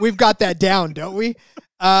professional. We've got that down, don't we?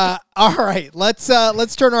 All right, let's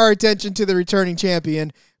turn our attention to the returning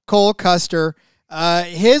champion, Cole Custer.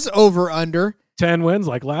 His over/under 10 wins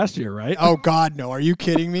like last year, right? Oh God, no! Are you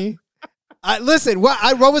kidding me? Listen,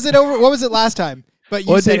 what was it over? What was it last time? But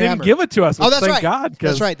you said they didn't give it to us. That's thank right. God,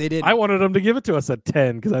 that's right. They did. I wanted them to give it to us at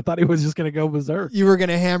 10 because I thought he was just going to go berserk. You were going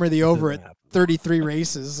to hammer the over at 33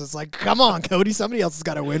 races. It's like, come on, Cody. Somebody else has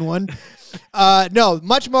got to win one. No,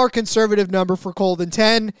 much more conservative number for Cole than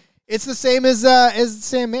 10. It's the same as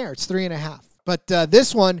Sam Mayer. It's 3.5. But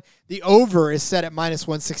this one, the over is set at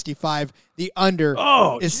 -165. The under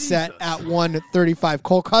is set at 135.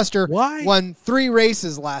 Cole Custer won 3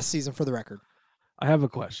 races last season for the record. I have a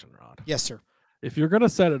question, Rod. Yes, sir. If you're going to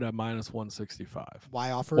set it at -165,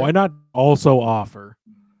 why not also offer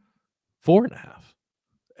 4.5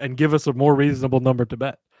 and give us a more reasonable number to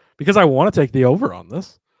bet? Because I want to take the over on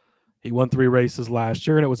this. He won 3 races last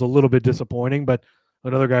year, and it was a little bit disappointing, but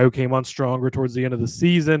another guy who came on stronger towards the end of the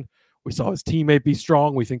season. We saw his teammate be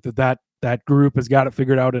strong. We think that group has got it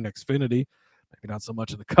figured out in Xfinity. Maybe not so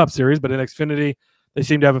much in the Cup Series, but in Xfinity, they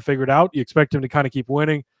seem to have it figured out. You expect him to kind of keep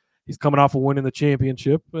winning. He's coming off of winning the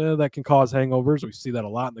championship. That can cause hangovers. We see that a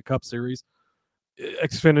lot in the Cup Series.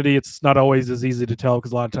 Xfinity, it's not always as easy to tell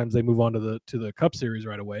because a lot of times they move on to the Cup Series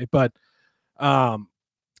right away. But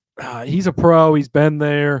he's a pro. He's been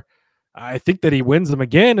there. I think that he wins them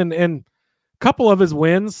again. And a couple of his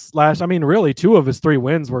wins really 2 of his 3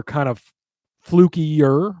 wins were kind of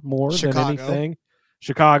flukier more than anything.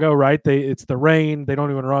 Chicago, right? It's the rain. They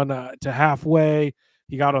don't even run to halfway.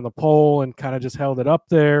 He got on the pole and kind of just held it up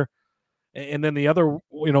there. And then the other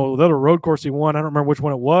road course he won, I don't remember which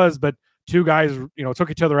one it was, but 2 guys, took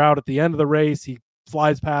each other out at the end of the race. He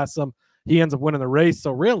flies past them. He ends up winning the race.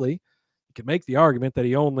 So really, you can make the argument that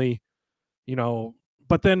he only,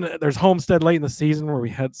 but then there's Homestead late in the season where we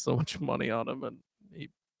had so much money on him and he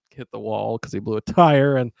hit the wall because he blew a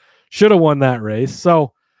tire and should have won that race.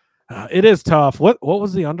 So it is tough. What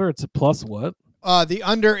was the under? It's a plus what? The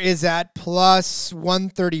under is at plus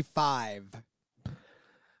 135.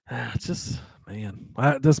 It's just, man,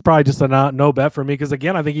 this is probably just a no bet for me because,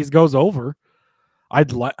 again, I think he goes over.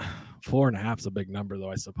 I'd like 4.5 is a big number,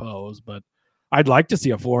 though, I suppose, but I'd like to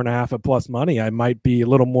see a 4.5 at plus money. I might be a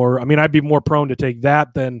little more, I'd be more prone to take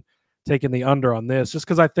that than taking the under on this just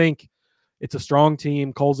because I think it's a strong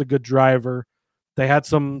team. Cole's a good driver. They had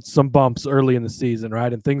some bumps early in the season,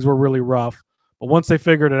 right? And things were really rough. But once they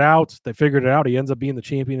figured it out. He ends up being the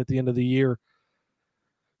champion at the end of the year.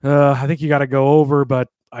 I think you got to go over, but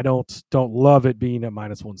I don't love it being at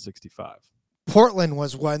 -165. Portland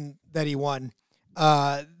was one that he won.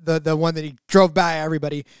 The one that he drove by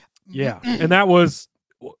everybody. Yeah, and that was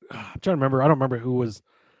I'm trying to remember. I don't remember who was.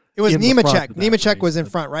 It was Nemechek. Nemechek was in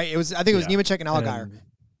front, right? It was Nemechek and Allgaier.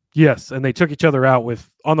 Yes, and they took each other out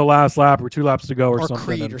on the last lap or 2 laps to go or something.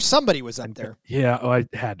 Creed or somebody was up there. Yeah,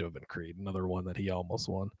 it had to have been Creed. Another one that he almost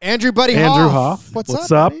won. Andrew Hoff.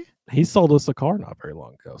 What's up? Buddy? He sold us a car not very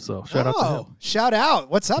long ago, so shout out to him. Shout out.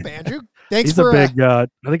 What's up, Andrew? Thanks He's a big, I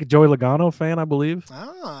think, a Joey Logano fan, I believe.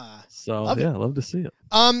 So, love to see it.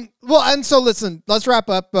 Well, and so listen, let's wrap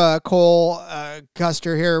up Cole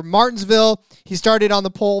Custer here. Martinsville, he started on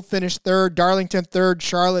the pole, finished 3rd. Darlington 3rd.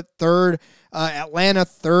 Charlotte 3rd. Atlanta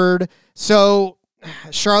 3rd. So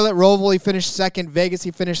Charlotte, Roval, he finished 2nd. Vegas,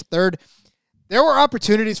 he finished 3rd. there were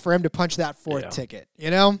opportunities for him to punch that fourth ticket,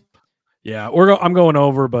 Yeah, I'm going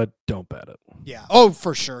over, but don't bet it. Yeah. Oh,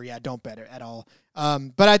 for sure. Yeah, don't bet it at all.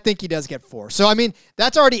 But I think he does get 4. So, I mean,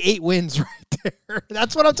 that's already 8 wins right there.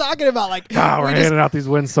 That's what I'm talking about. Like, God, we're handing out these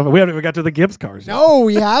wins. So we haven't even got to the Gibbs cars yet. No,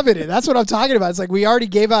 we haven't. That's what I'm talking about. It's like we already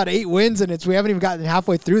gave out 8 wins, and we haven't even gotten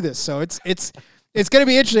halfway through this. So it's going to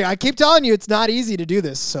be interesting. I keep telling you, it's not easy to do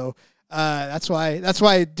this. So that's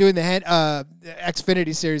why doing the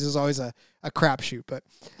Xfinity series is always a crapshoot. But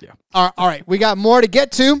yeah. All right, we got more to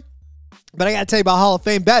get to. But I got to tell you about Hall of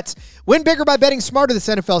Fame Bets. Win bigger by betting smarter this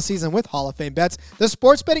NFL season with Hall of Fame Bets, the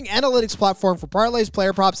sports betting analytics platform for parlays,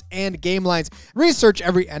 player props, and game lines. Research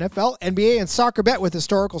every NFL, NBA, and soccer bet with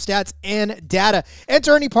historical stats and data.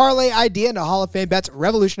 Enter any parlay idea into Hall of Fame Bets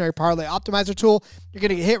revolutionary parlay optimizer tool. You're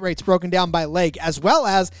going to get hit rates broken down by leg, as well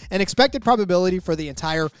as an expected probability for the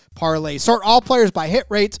entire parlay. Sort all players by hit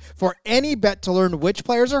rates for any bet to learn which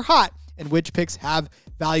players are hot and which picks have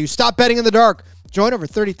value. Stop betting in the dark. Join over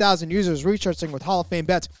 30,000 users researching with Hall of Fame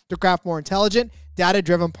Bets to craft more intelligent,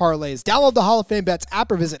 data-driven parlays. Download the Hall of Fame Bets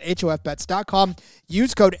app or visit HOFBets.com.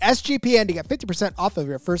 Use code SGPN to get 50% off of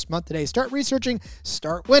your first month today. Start researching,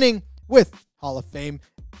 start winning with Hall of Fame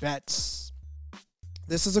Bets.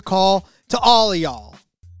 This is a call to all of y'all.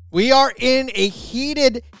 We are in a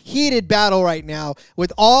heated battle right now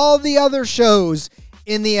with all the other shows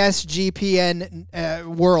in the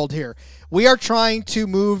SGPN world here. We are trying to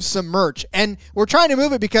move some merch, and we're trying to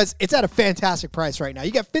move it because it's at a fantastic price right now.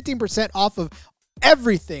 You get 15% off of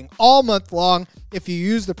everything all month long if you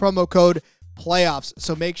use the promo code PLAYOFFS.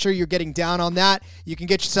 So make sure you're getting down on that. You can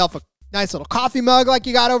get yourself a nice little coffee mug like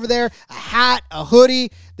you got over there, a hat, a hoodie.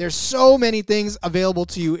 There's so many things available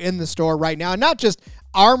to you in the store right now. Not just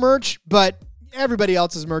our merch, but everybody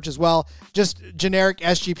else's merch as well. Just generic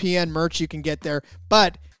SGPN merch you can get there.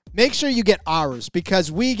 But make sure you get ours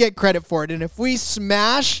because we get credit for it. And if we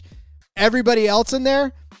smash everybody else in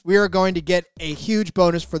there, we are going to get a huge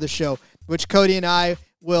bonus for the show, which Cody and I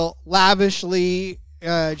will lavishly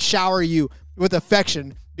shower you with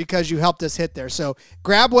affection because you helped us hit there. So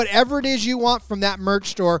grab whatever it is you want from that merch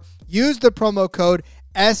store. Use the promo code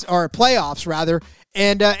PLAYOFFS rather,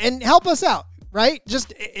 and help us out. Right?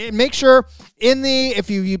 Just make sure if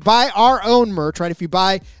you buy our own merch, right? If you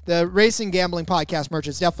buy the Racing Gambling Podcast merch,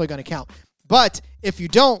 it's definitely going to count. But if you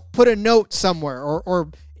don't, put a note somewhere or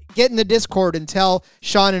get in the Discord and tell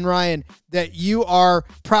Sean and Ryan that you are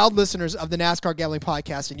proud listeners of the NASCAR Gambling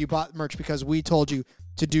Podcast and you bought merch because we told you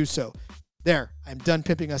to do so. There, I'm done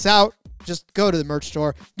pimping us out. Just go to the merch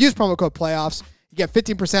store, use promo code PLAYOFFS. You get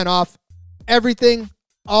 15% off everything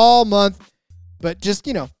all month, but just,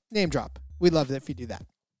 name drop. We'd love it if you do that.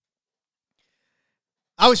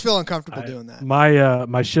 I always feel uncomfortable doing that.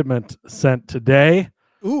 My shipment sent today.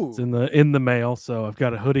 Ooh. It's in the mail, so I've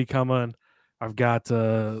got a hoodie coming. I've got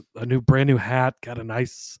a brand new hat. Got a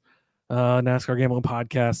nice NASCAR Gambling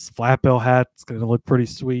Podcast flat bill hat. It's going to look pretty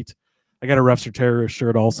sweet. I got a Refs Are Terrorists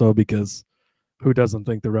shirt also because who doesn't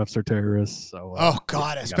think the refs are terrorists? So oh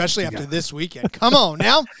God, especially after this weekend. Come on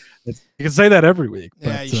now. You can say that every week.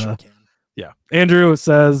 Yeah, you sure can. Yeah. Andrew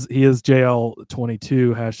says he is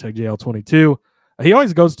JL22, hashtag JL22. He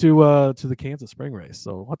always goes to the Kansas Spring Race.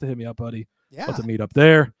 So we'll have to hit me up, buddy. Yeah. We'll have to meet up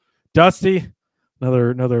there. Dusty,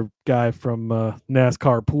 another guy from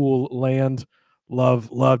NASCAR pool land.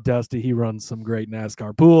 Love Dusty. He runs some great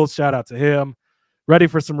NASCAR pools. Shout out to him. Ready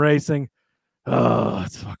for some racing. Oh,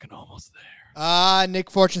 it's fucking almost there.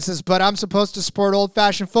 Nick Fortune says, but I'm supposed to support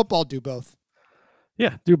old-fashioned football. Do both.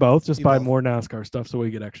 Yeah, do both. Just buy more NASCAR stuff so we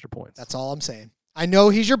get extra points. That's all I'm saying. I know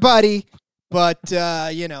he's your buddy, but,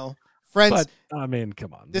 friends. But, I mean,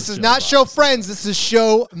 come on. This is not show friends. This is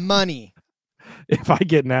show money. If I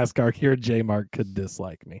get NASCAR here, J-Mark could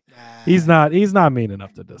dislike me. He's not mean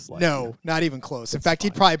enough to dislike me. Not even close. In fact,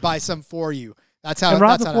 he'd probably buy some for you. That's how. And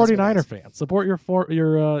Rod's a 49er fan. Support your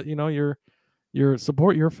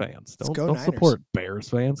support your fans. Don't support Bears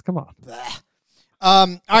fans. Come on.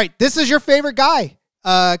 All right, this is your favorite guy,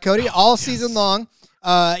 Cody. All season long,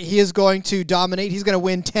 he is going to dominate. He's going to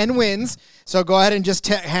win 10 wins. So go ahead and just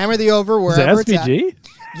hammer the over wherever it's at.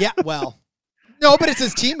 Yeah, well, no, but it's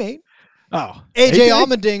his teammate. Oh, AJ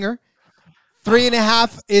Allmendinger,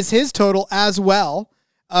 3.5 is his total as well.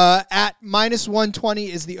 At -120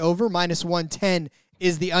 is the over, -110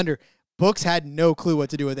 is the under. Books had no clue what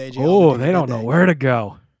to do with AJ. Oh, they don't know where to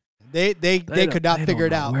go. They could not figure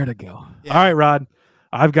it out. Where to go? Yeah. All right, Rod.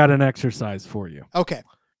 I've got an exercise for you. Okay.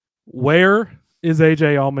 Where is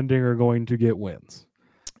AJ Allmendinger going to get wins?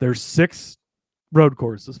 There's 5 road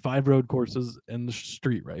courses in the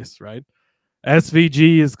street race, right?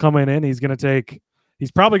 SVG is coming in. He's He's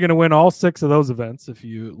probably going to win all 6 of those events. If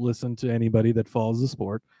you listen to anybody that follows the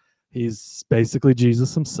sport, he's basically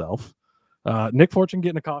Jesus himself. Nick Fortune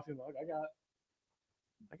getting a coffee mug.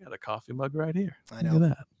 I got a coffee mug right here. I know. Look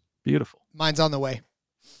at that. Beautiful. Mine's on the way.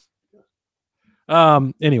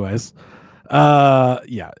 Anyways,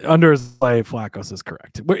 under his play, Flacco is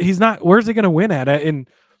correct. He's not. Where's he going to win at? And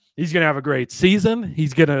he's going to have a great season.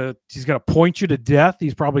 He's gonna point you to death.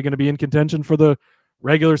 He's probably going to be in contention for the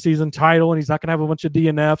regular season title, and he's not going to have a bunch of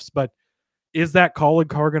DNFs. But is that Colin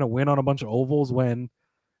car going to win on a bunch of ovals when,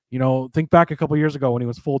 think back a couple years ago when he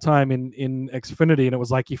was full-time in Xfinity, and it was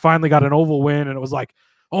like he finally got an oval win, and it was like,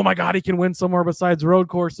 oh my God, he can win somewhere besides road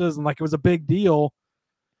courses, and like it was a big deal.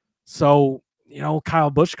 So, Kyle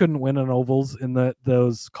Busch couldn't win on ovals in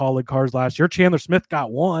those Colin cars last year. Chandler Smith got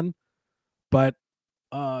one, but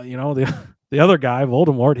the other guy,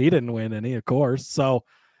 Voldemort, he didn't win any, of course. So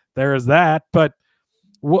there is that. But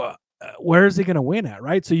where is he going to win at,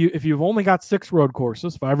 right? So if you've only got 6 road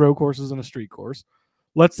courses, 5 road courses and a street course,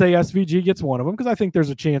 let's say SVG gets one of them, because I think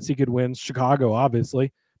there's a chance he could win Chicago,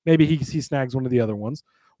 obviously. Maybe he snags one of the other ones.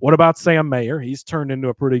 What about Sam Mayer? He's turned into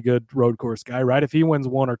a pretty good road course guy, right? If he wins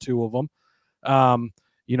 1 or 2 of them.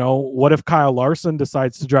 What if Kyle Larson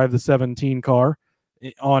decides to drive the 17 car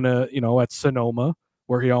on at Sonoma,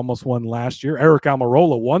 where he almost won last year? Eric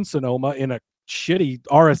Almirola won Sonoma in a shitty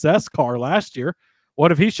RSS car last year.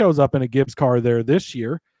 What if he shows up in a Gibbs car there this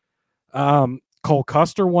year? Cole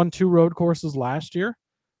Custer won 2 road courses last year.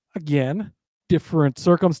 Again, different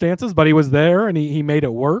circumstances, but he was there and he made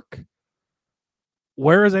it work.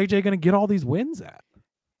 Where is AJ going to get all these wins at?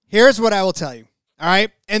 Here's what I will tell you. All right.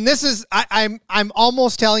 And this is, I'm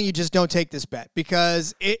almost telling you, just don't take this bet,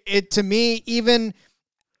 because it to me, even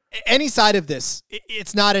any side of this,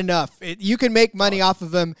 it's not enough. You can make money off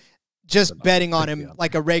of him just betting on him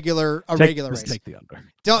like a regular race. Take the under.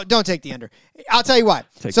 Don't take the under. I'll tell you why.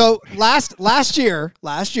 So last year,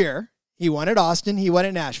 he won at Austin. He won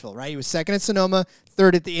at Nashville, right? He was second at Sonoma,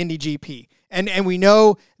 third at the Indy GP. And we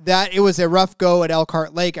know that it was a rough go at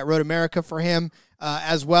Elkhart Lake at Road America for him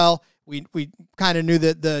as well. We kind of knew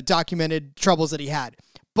the documented troubles that he had.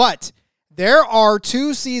 But there are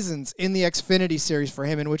 2 seasons in the Xfinity series for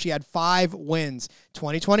him in which he had 5 wins,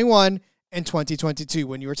 2021 and 2022,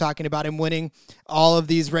 when you were talking about him winning all of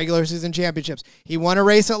these regular season championships. He won a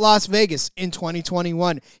race at Las Vegas in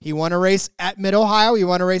 2021. He won a race at Mid-Ohio. He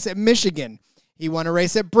won a race at Michigan. He won a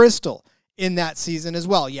race at Bristol in that season as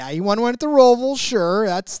well. Yeah, he won one at the Roval, sure.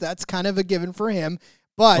 That's kind of a given for him.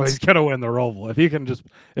 But he's gonna win the Roval. If he can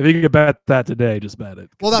bet that today, just bet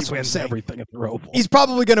it. Well, that's what I'm saying. Everything at the Roval. He's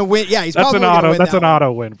probably gonna win. Yeah, that's an auto. That's an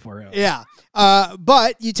auto win for him. Yeah.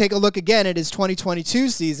 But you take a look again at his 2022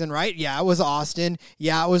 season, right? Yeah, it was Austin.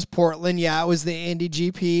 Yeah, it was Portland. Yeah, it was the Indy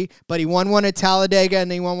GP. But he won one at Talladega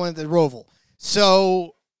and he won one at the Roval.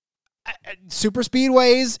 So super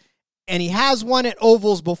speedways, and he has won at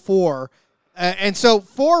ovals before. And so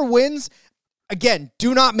 4 wins. Again,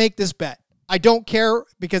 do not make this bet. I don't care,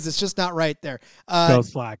 because it's just not right there.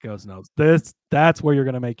 Goes Flacco's nose. That's where you're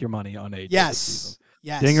going to make your money on AJ. Yes.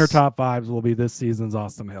 Yes. Dinger top 5s will be this season's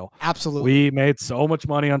Austin Hill. Absolutely. We made so much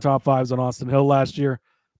money on top 5s on Austin Hill last year.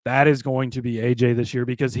 That is going to be AJ this year,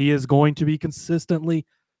 because he is going to be consistently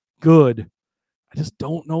good. I just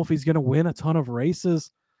don't know if he's going to win a ton of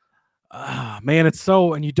races. Man, it's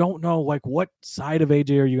so, and you don't know, like, what side of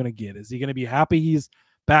AJ are you going to get? Is he going to be happy he's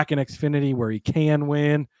back in Xfinity where he can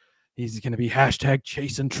win? He's going to be #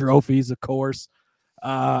 chasing trophies, of course.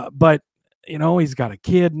 But, he's got a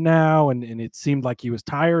kid now, and it seemed like he was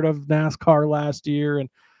tired of NASCAR last year. And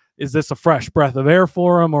is this a fresh breath of air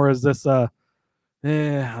for him, or is this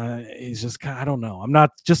he's just, I don't know. I'm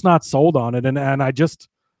not sold on it. And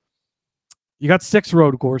you got 6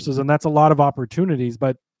 road courses, and that's a lot of opportunities.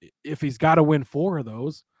 But if he's got to win 4 of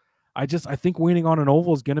those, I think winning on an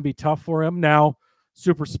oval is going to be tough for him. Now,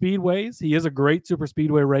 super speedways, he is a great super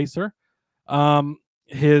speedway racer.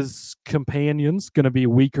 His companion's going to be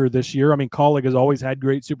weaker this year. I mean, Colleague has always had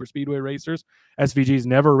great super speedway racers. SVG's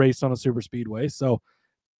never raced on a super speedway, so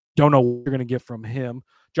don't know what you're going to get from him.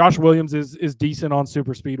 Josh Williams is decent on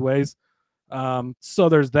super speedways. So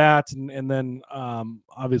there's that. And then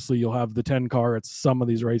obviously you'll have the 10 car at some of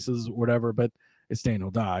these races, whatever, but it's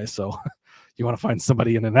Daniel Dye. So you want to find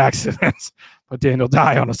somebody in an accident, put Daniel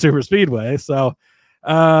Dye on a super speedway. So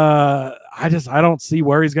I don't see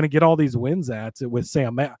where he's going to get all these wins at with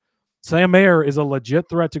Sam Mayer. Sam Mayer is a legit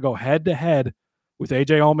threat to go head to head with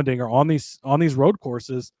AJ Allmendinger on these road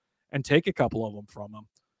courses and take a couple of them from him.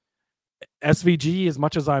 SVG, as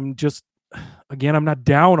much as I'm not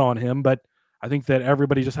down on him, but I think that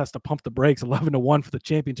everybody just has to pump the brakes. 11-1 for the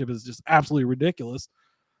championship is just absolutely ridiculous.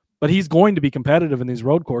 but he's going to be competitive in these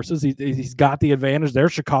road courses. He's got the advantage there.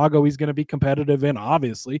 Chicago, he's going to be competitive in,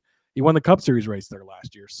 obviously. He won the Cup Series race there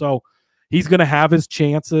last year. So he's going to have his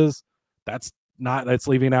chances. That's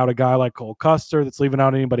leaving out a guy like Cole Custer. That's leaving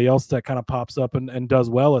out anybody else that kind of pops up and does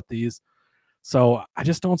well at these. So I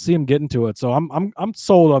just don't see him getting to it. So I'm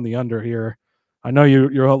sold on the under here. I know you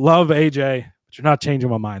love AJ, but you're not changing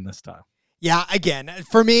my mind this time. Yeah, again,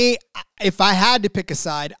 for me, if I had to pick a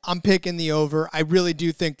side, I'm picking the over. I really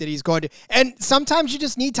do think that he's going to. And sometimes you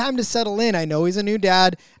just need time to settle in. I know he's a new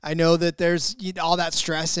dad. I know that there's all that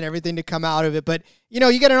stress and everything to come out of it. But, you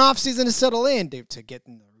get an off season to settle in, to get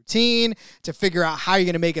in the routine, to figure out how you're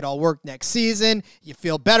going to make it all work next season. You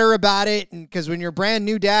feel better about it. And because when you're a brand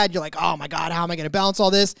new dad, you're like, oh, my God, how am I going to balance all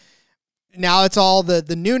this? Now it's all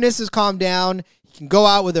the newness has calmed down. You can go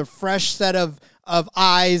out with a fresh set of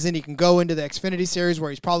eyes, and he can go into the Xfinity series where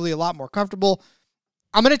he's probably a lot more comfortable.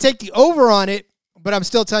 I'm going to take the over on it, but I'm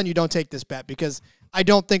still telling you don't take this bet because I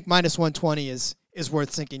don't think minus 120 is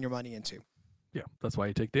worth sinking your money into. Yeah, that's why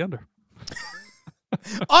you take the under.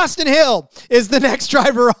 Austin Hill is the next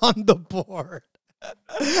driver on the board.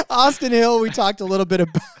 Austin Hill, we talked a little bit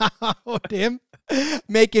about him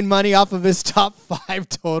making money off of his top 5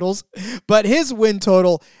 totals, but his win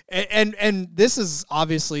total, and this is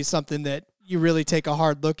obviously something that you really take a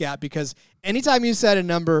hard look at, because anytime you set a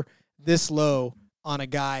number this low on a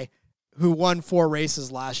guy who won 4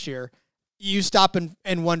 races last year, you stop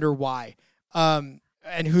and wonder why, and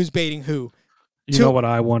who's baiting who. You know what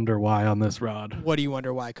I wonder why on this, Rod? What do you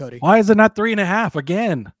wonder why, Cody? Why is it not 3.5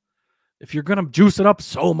 again? If you're going to juice it up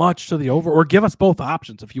so much to the over, or give us both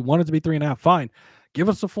options. If you want it to be 3.5, fine. Give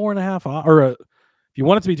us a 4.5, or if you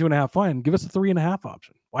want it to be 2.5, fine. Give us a 3.5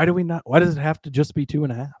 option. Why do we not? Why does it have to just be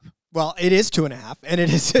 2.5? Well, it is 2.5, and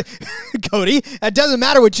it is, Cody, it doesn't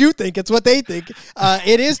matter what you think. It's what they think.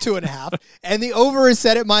 It is 2.5, and the over is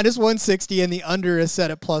set at minus 160, and the under is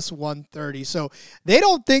set at plus 130. So they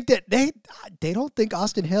don't think that they don't think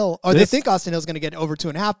Austin Hill, or they think Austin Hill's going to get over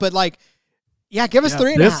 2.5, but yeah, give us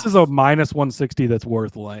 3.5. This is a minus 160 that's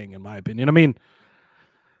worth laying, in my opinion. I mean,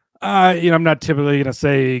 I'm not typically going to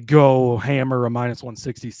say go hammer a minus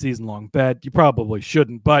 160 season-long bet. You probably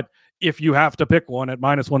shouldn't, but if you have to pick one at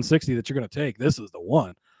minus 160 that you're going to take, this is the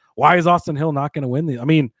one. Why is Austin Hill not going to win I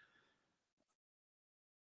mean,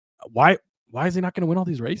 why is he not going to win all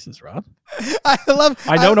these races, Rob? I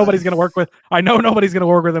know nobody's going to work with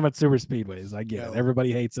him at super speedways. I get it.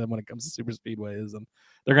 Everybody hates him when it comes to super speedways, and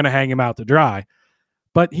they're going to hang him out to dry.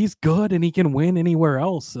 But he's good, and he can win anywhere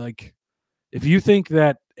else. Like, if you think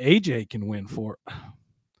that AJ can win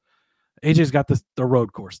AJ's got the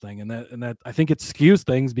road course thing, and that I think it skews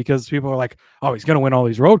things because people are like, oh, he's going to win all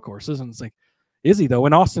these road courses. And it's like, is he though?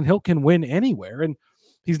 And Austin Hill can win anywhere, and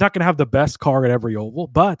he's not going to have the best car at every oval,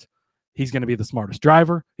 but he's going to be the smartest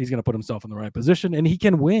driver. He's going to put himself in the right position, and he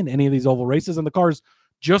can win any of these oval races. And the car's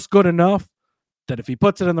just good enough that if he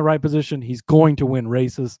puts it in the right position, he's going to win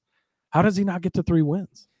races. How does he not get to 3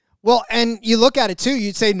 wins? Well, and you look at it too,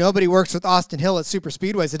 you'd say nobody works with Austin Hill at super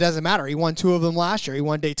speedways. It doesn't matter. He won 2 of them last year. He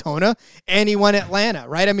won Daytona and he won Atlanta,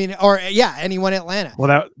 right? I mean, and he won Atlanta.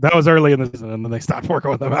 Well, that was early in the season, and then they stopped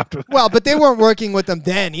working with him after that. Well, but they weren't working with them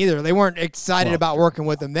then either. They weren't excited about working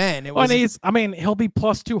with them then. He'll be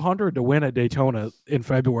plus 200 to win at Daytona in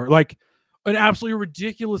February. Like, an absolutely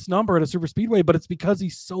ridiculous number at a super speedway, but it's because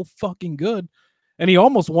he's so fucking good. And he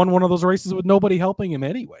almost won one of those races with nobody helping him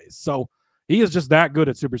anyways. So he is just that good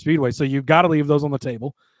at super speedway. So you've got to leave those on the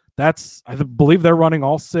table. I believe they're running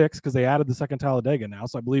all 6 because they added the second Talladega now.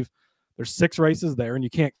 So I believe there's 6 races there, and you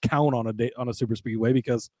can't count on a super speedway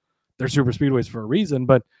because they're super speedways for a reason.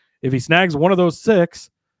 But if he snags one of those 6,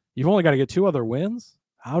 you've only got to get 2 other wins.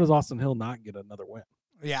 How does Austin Hill not get another win?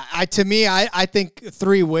 Yeah, I think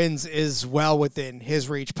 3 wins is well within his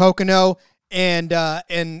reach. Pocono and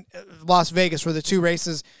Las Vegas were the 2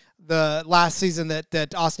 races the last season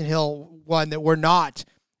that Austin Hill won that were not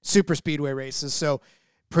super speedway races. So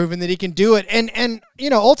proving that he can do it. And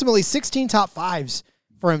ultimately 16 top 5s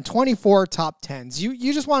for him, 24 top 10s.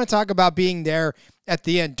 You just want to talk about being there at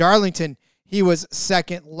the end. Darlington, he was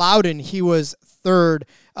 2nd. Loudon, he was 3rd.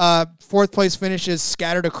 4th place finishes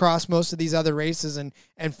scattered across most of these other races and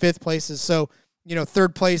 5th places. So,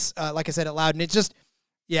 3rd place, like I said, at Loudon. It's just,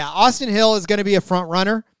 Austin Hill is going to be a front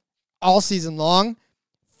runner all season long.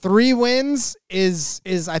 3 wins is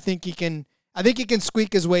I think he can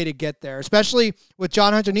squeak his way to get there, especially with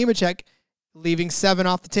John Hunter Nemechek leaving 7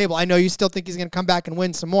 off the table. I know you still think he's going to come back and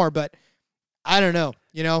win some more, but I don't know.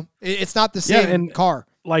 It's not the same car.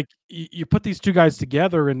 Like, you put these 2 guys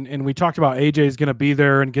together, and we talked about AJ is going to be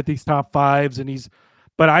there and get these top 5s,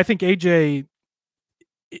 but I think AJ,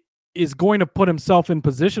 is going to put himself in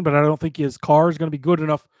position, but I don't think his car is going to be good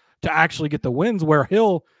enough to actually get the wins, where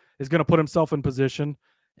Hill is going to put himself in position.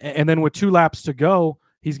 And then with 2 laps to go,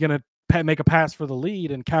 he's going to make a pass for the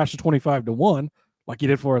lead and cash a 25-1 like he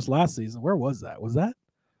did for us last season. Where was that?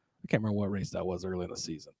 I can't remember what race that was early in the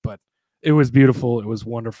season, but it was beautiful. It was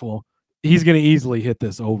wonderful. He's going to easily hit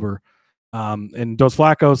this over. And Dos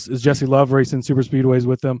Flacos is Jesse Love racing super speedways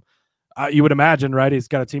with him. You would imagine, right? He's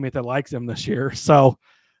got a teammate that likes him this year. So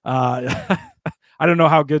I don't know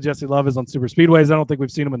how good Jesse Love is on super speedways. I don't think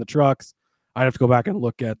we've seen him in the trucks. I'd have to go back and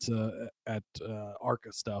look at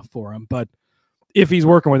ARCA stuff for him. But if he's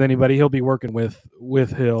working with anybody, he'll be working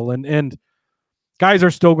with Hill. And guys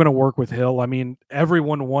are still going to work with Hill. I mean,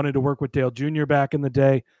 everyone wanted to work with Dale Jr. back in the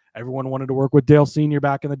day. Everyone wanted to work with Dale Sr.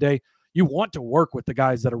 back in the day. You want to work with the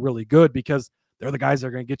guys that are really good because they're the guys that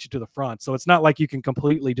are going to get you to the front. So it's not like you can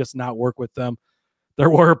completely just not work with them. There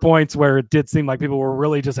were points where it did seem like people were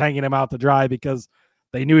really just hanging him out to dry because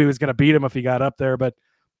they knew he was going to beat him if he got up there. But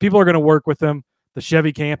people are going to work with him. The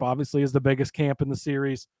Chevy camp obviously is the biggest camp in the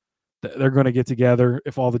series. They're going to get together.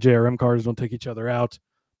 If all the JRM cars don't take each other out,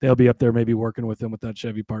 they'll be up there maybe working with him with that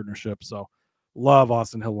Chevy partnership. So love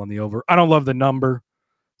Austin Hill on the over. I don't love the number,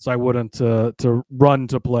 so I wouldn't to run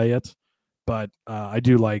to play it. But I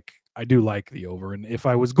do like the over. And if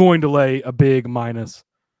I was going to lay a big minus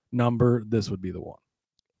number, this would be the one.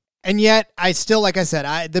 And yet, I still, like I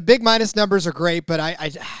said, the big minus numbers are great, but I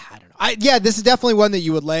don't know. This is definitely one that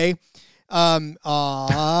you would lay. My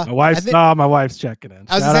wife's checking in.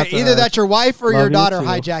 I was going to say, either that's your wife or Love your daughter you too.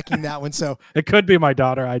 hijacking that one. So it could be my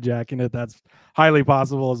daughter hijacking it. That's highly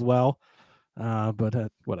possible as well.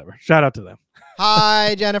 But whatever. Shout out to them.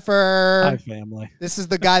 Hi, Jennifer. Hi, family. This is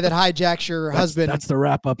the guy that hijacks your husband. That's the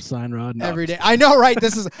wrap-up sign, Rod. No, every day. I know, right?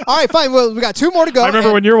 This is all right. Fine. Well, we got 2 more to go. I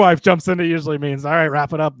remember when your wife jumps in, it usually means, all right,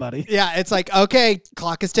 wrap it up, buddy. Yeah, it's like, okay,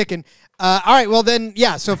 clock is ticking. All right, well then,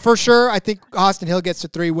 yeah. So for sure, I think Austin Hill gets to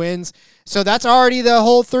 3 wins. So that's already the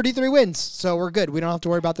whole 33 wins. So we're good. We don't have to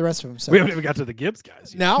worry about the rest of them. So we haven't even got to the Gibbs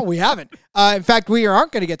guys yet. No, we haven't. In fact, we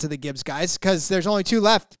aren't going to get to the Gibbs guys because there's only 2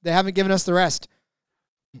 left. They haven't given us the rest.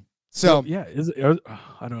 So yeah,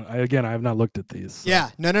 I have not looked at these. So. Yeah,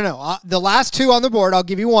 no. The last 2 on the board, I'll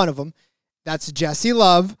give you one of them. That's Jesse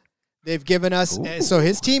Love. They've given us so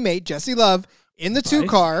his teammate Jesse Love in the 2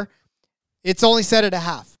 car. It's only set at a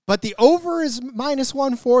half, but the over is minus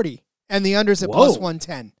 140 and the under's at plus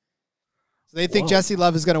 110. So they think Jesse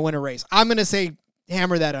Love is going to win a race. I'm going to say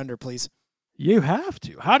hammer that under, please. You have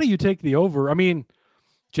to. How do you take the over? I mean,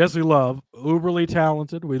 Jesse Love, uberly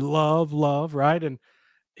talented. We love, right? And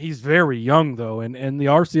he's very young, though. And the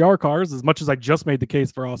RCR cars, as much as I just made the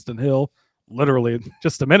case for Austin Hill, literally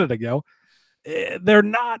just a minute ago, they're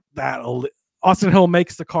not that elite. Austin Hill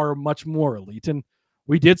makes the car much more elite. And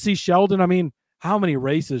we did see Sheldon. I mean, how many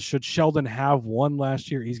races should Sheldon have won last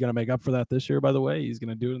year? He's going to make up for that this year, by the way. He's going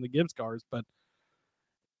to do it in the Gibbs cars. But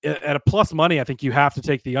at a plus money, I think you have to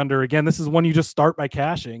take the under. Again, this is one you just start by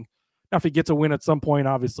cashing. Now, if he gets a win at some point,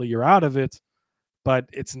 obviously you're out of it. But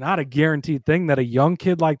it's not a guaranteed thing that a young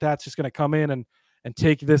kid like that's just going to come in and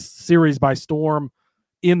take this series by storm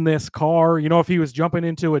in this car. You know, if he was jumping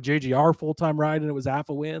into a JGR full-time ride and it was half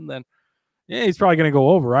a win, then yeah, he's probably going to go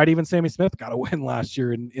over, right? Even Sammy Smith got a win last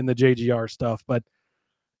year in the JGR stuff. But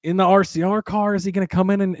in the RCR car, is he going to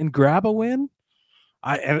come in and grab a win?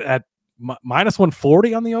 At minus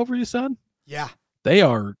 140 on the over, you said? Yeah. They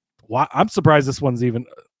are. I'm surprised this one's even.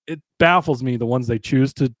 It baffles me, the ones they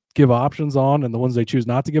choose to give options on and the ones they choose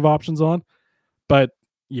not to give options on. But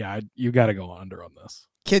yeah, you got to go under on this.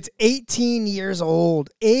 Kid's 18 years old.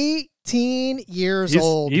 18 years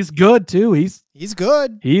old. He's good too. He's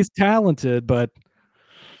good. He's talented, but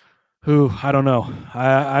I don't know.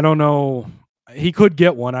 I don't know. He could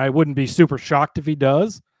get one. I wouldn't be super shocked if he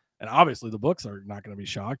does. And obviously the books are not going to be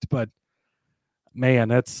shocked, but man,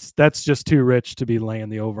 that's just too rich to be laying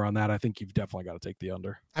the over on that. I think you've definitely got to take the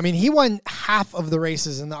under. I mean, he won half of the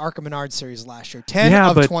races in the ARCA Menard series last year. 10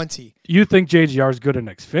 of 20. You think JGR is good in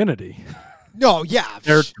Xfinity? No, yeah.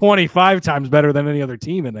 They're 25 times better than any other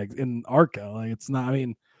team in ARCA. Like, it's not, I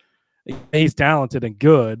mean, he's talented and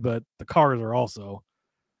good, but the cars are also,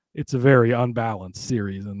 it's a very unbalanced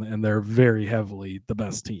series, and they're very heavily the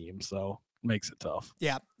best team. So makes it tough.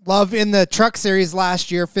 Yeah. Love in the truck series last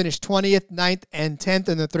year finished 20th, 9th, and 10th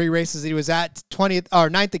in the 3 races he was at. 20th or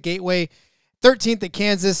 9th at Gateway, 13th at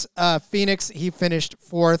Kansas, Phoenix. He finished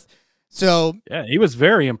 4th. So yeah, he was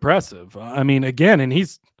very impressive. I mean, again, and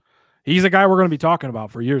he's a guy we're going to be talking about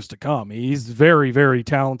for years to come. He's very, very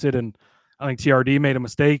talented, and I think TRD made a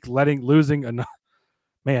mistake losing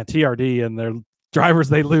TRD and their drivers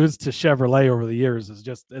they lose to Chevrolet over the years is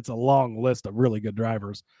just, it's a long list of really good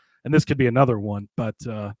drivers. and this could be another one. But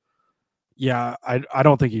yeah, I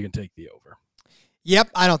don't think you can take the over.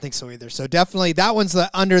 Yep, I don't think so either. So definitely that one's the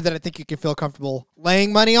under that I think you can feel comfortable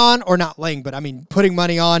laying money on, or not laying, but I mean putting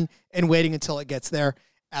money on and waiting until it gets there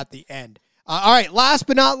at the end. All right, last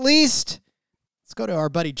but not least, let's go to our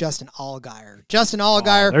buddy Justin Allgaier. Justin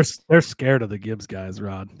Allgaier. They're scared of the Gibbs guys,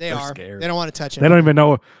 Rod. They're scared. They don't want to touch him. They don't even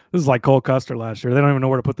know. This is like Cole Custer last year. They don't even know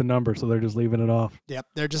where to put the number, so they're just leaving it off. Yep,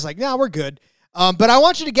 they're just like, no, we're good. But I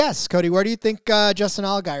want you to guess, Cody, where do you think Justin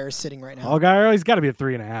Allgaier is sitting right now? Allgaier, he's got to be at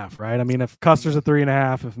 3.5, right? I mean, if Custer's at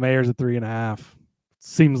 3.5, if Mayer's at 3.5,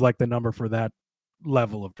 seems like the number for that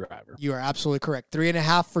level of driver. You are absolutely correct.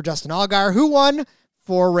 3.5 for Justin Allgaier, who won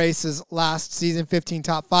 4 races last season, 15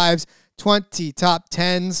 top 5s, 20 top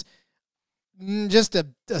 10s. Just a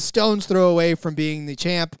stone's throw away from being the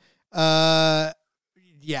champ. Yeah,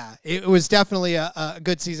 it was definitely a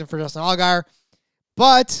good season for Justin Allgaier.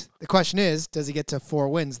 But the question is, does he get to 4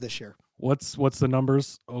 wins this year? What's the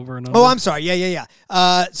numbers over and over? Oh, I'm sorry. Yeah.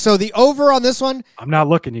 So the over on this one. I'm not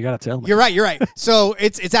looking. You got to tell me. You're right. So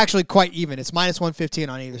it's actually quite even. It's minus 115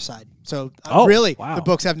 on either side. So really, wow. The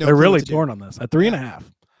books have no. They're really torn on this at 3.5.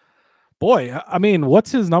 Boy, I mean,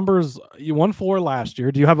 what's his numbers? You won 4 last year.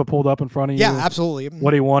 Do you have it pulled up in front of you? Yeah, absolutely.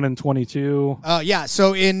 What he won in 22? Yeah.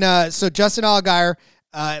 So so Justin Allgaier,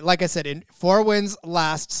 like I said, in 4 wins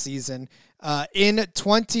last season. In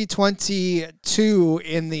 2022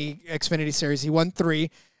 in the Xfinity Series, he won 3,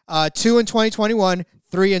 2 in 2021,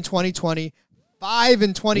 3 in 2020, 5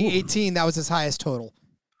 in 2018. Ooh. That was his highest total.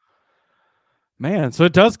 Man, so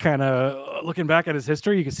it does kind of, looking back at his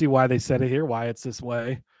history, you can see why they said it here, why it's this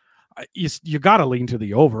way. You got to lean to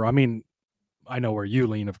the over. I mean, I know where you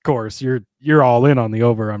lean, of course. You're all in on the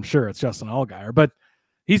over, I'm sure. It's Justin Allgaier, but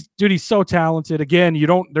he's so talented. Again,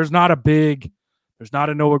 there's not a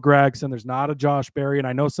Noah Gragson. There's not a Josh Berry. And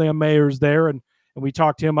I know Sam Mayer's there, and we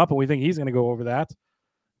talked him up, and we think he's going to go over that.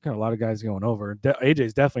 Got a lot of guys going over.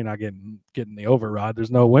 AJ's definitely not getting the over, Rod. There's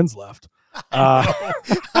no wins left.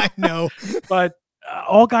 I know. But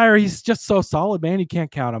Allgaier, he's just so solid, man. You can't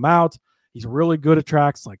count him out. He's really good at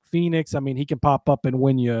tracks like Phoenix. I mean, he can pop up and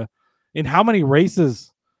win you. In how many races,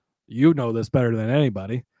 you know this better than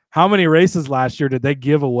anybody, how many races last year did they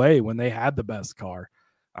give away when they had the best car?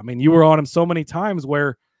 I mean, you were on him so many times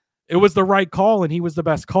where it was the right call and he was the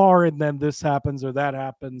best car, and then this happens or that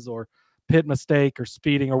happens or pit mistake or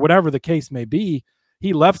speeding or whatever the case may be.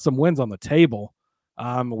 He left some wins on the table.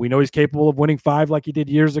 We know he's capable of winning 5 like he did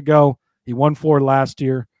years ago. He won 4 last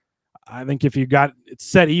year. I think if you got it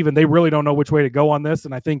set even, they really don't know which way to go on this,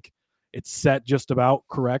 and I think it's set just about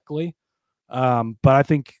correctly. But I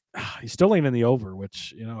think he's still leaning the over,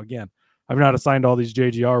 which, again, I've not assigned all these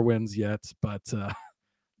JGR wins yet, but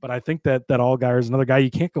I think that Allgaier is another guy you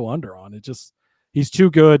can't go under on. He's too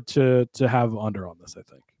good to have under on this, I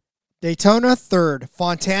think. Daytona 3rd,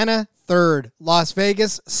 Fontana 3rd, Las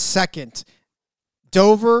Vegas 2nd,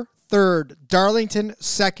 Dover 3rd, Darlington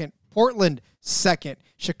 2nd, Portland 2nd,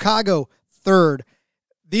 Chicago 3rd.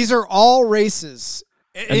 These are all races.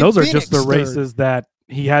 And those are just the races that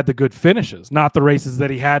he had the good finishes, not the races that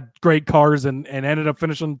he had great cars and ended up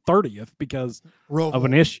finishing 30th because of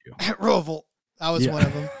an issue. Roval. That was one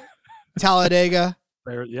of them. Talladega.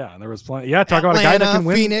 There was plenty. Yeah, talk about a guy that can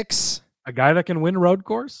win. Phoenix. A guy that can win road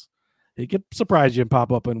course. He could surprise you and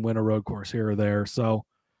pop up and win a road course here or there. So,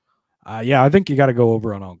 I think you got to go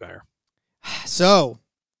over on Allgaier. So,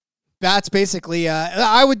 that's basically.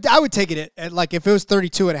 I would take it at like if it was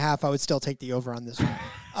 32.5, I would still take the over on this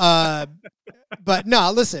one. But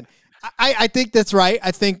no, listen, I think that's right.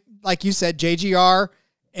 I think, like you said, JGR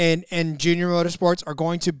and Junior Motorsports are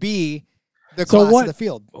going to be the class of the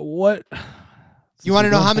field. What? You want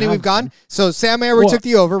to know how many we've gone? So Sam Mayer, we took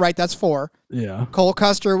the over, right? That's 4. Yeah. Cole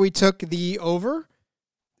Custer, we took the over.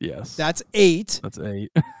 Yes. That's 8. That's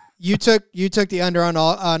 8. You took the under on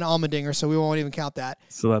Allmendinger, so we won't even count that.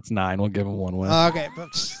 So that's 9. We'll give him 1 win. Okay.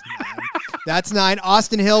 That's 9.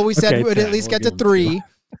 Austin Hill, we said would 10. At least get to 3.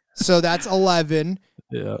 So that's 11.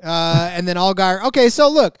 Yeah. And then Allgaier. Okay, so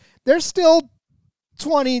look, there's still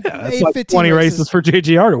 20, 15 20 races for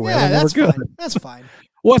JGR to win. Yeah, that's good. Fine. That's fine.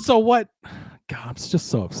 So what? God, I'm just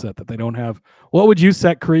so upset that they don't have. What would you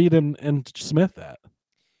set Creed and Smith at?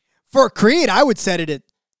 For Creed, I would set it at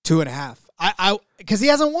 2.5. Because he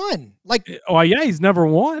hasn't won. He's never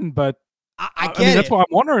won, but I mean, that's why I'm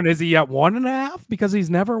wondering: is he at 1.5? Because he's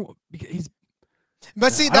never.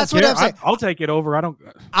 But see, that's what I'm saying. I'll take it over.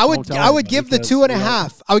 I would give the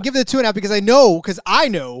 2.5. I would give the 2.5 because I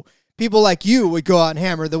know people like you would go out and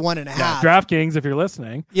hammer the 1.5. Yeah, DraftKings, if you're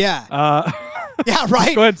listening. Yeah. Yeah,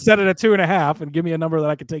 right. Go ahead and set it at 2.5 and give me a number that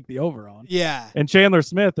I can take the over on. Yeah. And Chandler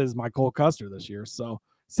Smith is my Cole Custer this year, so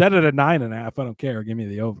Set it at 9.5. I don't care. Give me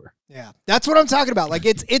the over. Yeah, that's what I'm talking about. Like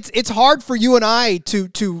it's hard for you and I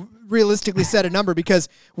to realistically set a number because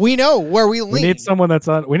we know where we lean. We need someone that's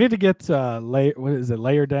on. We need to get what is it,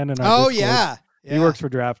 Layer Den in our Discord. Yeah. He works for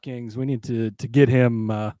DraftKings. We need to get him.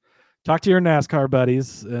 Talk to your NASCAR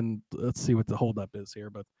buddies and let's see what the holdup is here.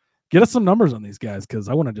 But get us some numbers on these guys because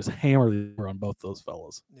I want to just hammer the over on both those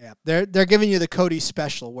fellows. Yeah, they're giving you the Cody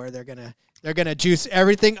special where they're gonna juice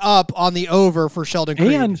everything up on the over for Sheldon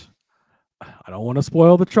Creed. And I don't want to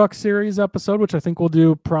spoil the Truck Series episode, which I think we'll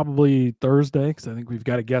do probably Thursday because I think we've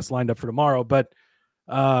got a guest lined up for tomorrow. But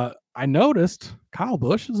I noticed Kyle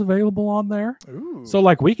Busch is available on there. Ooh. So,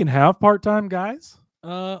 like, we can have part-time guys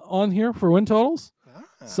on here for win totals.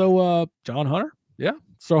 Ah. So, John Hunter, yeah,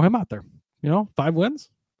 throw him out there. 5 wins.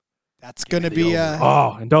 That's going to be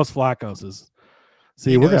and Dos Flacos is.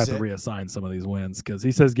 See, we're going to have to reassign some of these wins because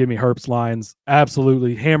he says, give me Herbst lines.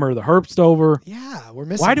 Absolutely. Hammer the Herbst over. Yeah, we're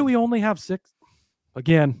missing. Why do we only have 6?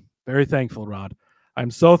 Again, very thankful, Rod. I'm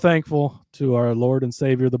so thankful to our Lord and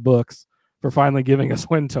Savior, the books, for finally giving us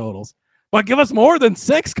win totals. But give us more than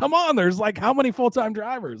 6. Come on. There's like how many full-time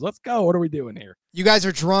drivers? Let's go. What are we doing here? You guys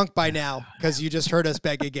are drunk by now because you just heard us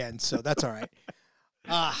beg again. So that's all right.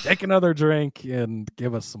 Take another drink and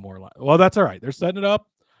give us some more. Well, that's all right. They're setting it up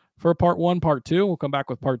for part 1, part 2. We'll come back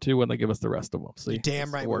with part 2 when they give us the rest of them. See, you're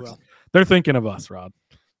damn right we will. They're thinking of us, Rod.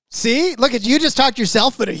 See, look at you, just talked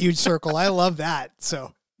yourself in a huge circle. I love that.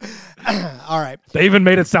 So, all right. They even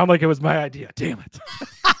made it sound like it was my idea. Damn it.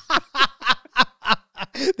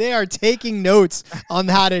 They are taking notes on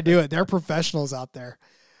how to do it. They're professionals out there.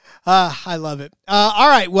 I love it. All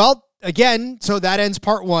right. Well, again, so that ends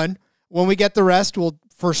part 1. When we get the rest, we'll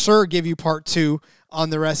for sure give you part 2 on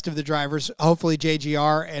the rest of the drivers. Hopefully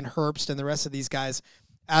JGR and Herbst and the rest of these guys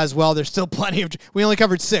as well. There's still plenty of, we only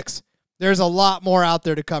covered 6. There's a lot more out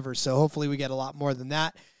there to cover. So hopefully we get a lot more than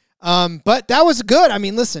that. But that was good. I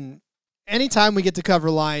mean, listen, anytime we get to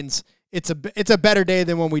cover lines, it's a better day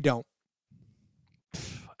than when we don't.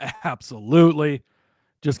 Absolutely.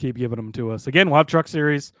 Just keep giving them to us. Again, we'll have Truck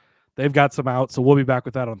Series. They've got some out, so we'll be back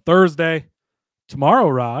with that on Thursday. Tomorrow,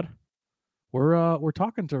 Rod, we're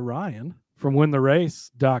talking to Ryan from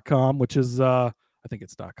wintherace.com, which is I think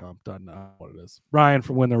it's .com. Don't know what it is. Ryan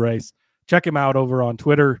from Win the Race. Check him out over on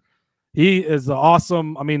Twitter. He is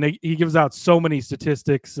awesome. I mean, he gives out so many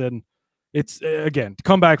statistics, and it's, again, to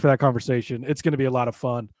come back for that conversation, it's going to be a lot of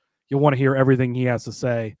fun. You'll want to hear everything he has to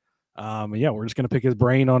say. Yeah, we're just going to pick his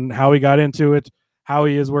brain on how he got into it, how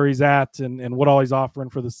he is where he's at, and what all he's offering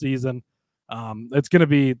for the season. It's going to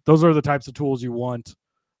be, those are the types of tools you want.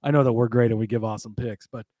 I know that we're great and we give awesome picks,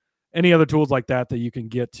 but any other tools like that you can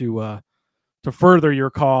get to further your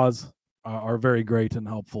cause are very great and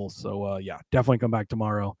helpful. So, yeah, definitely come back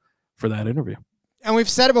tomorrow for that interview. And we've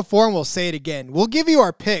said it before and we'll say it again. We'll give you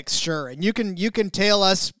our picks, sure, and you can tail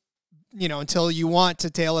us, until you want to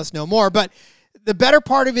tail us no more. But the better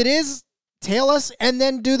part of it is tail us and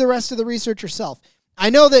then do the rest of the research yourself. I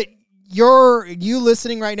know that you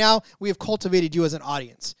listening right now, we have cultivated you as an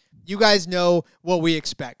audience. You guys know what we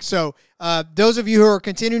expect. So those of you who are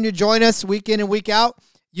continuing to join us week in and week out,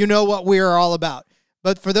 you know what we are all about.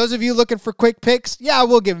 But for those of you looking for quick picks, yeah,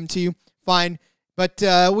 we'll give them to you. Fine. But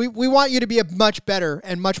we want you to be a much better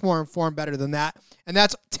and much more informed better than that. And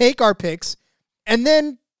that's take our picks and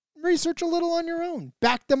then research a little on your own.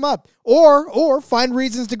 Back them up. Or find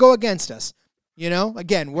reasons to go against us.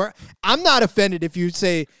 Again, I'm not offended if you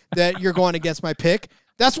say that you're going against my pick.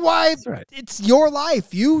 That's why It's your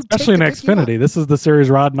life. Especially in Xfinity. This is the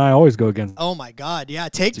series Rod and I always go against. Oh my God. Yeah.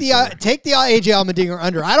 Take the AJ Allmendinger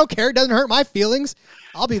under. I don't care. It doesn't hurt my feelings.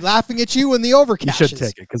 I'll be laughing at you when the over catches. You should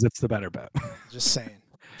take it because it's the better bet. Just saying.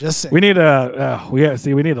 We need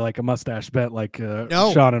a mustache bet like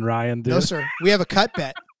Sean and Ryan did. No, sir. We have a cut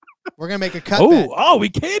bet. We're going to make a cut bet. Oh, we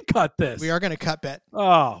can cut this. We are going to cut bet.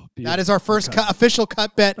 Oh, beautiful. That is our first official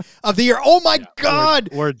cut bet of the year. Oh my God.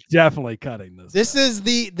 We're definitely cutting this. This is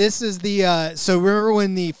the so remember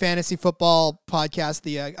when the fantasy football podcast,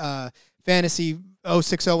 the fantasy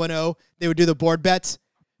 06010, they would do the board bets?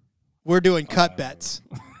 We're doing cut bets.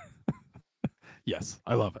 Yes,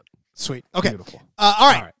 I love it. Sweet. Okay. Beautiful.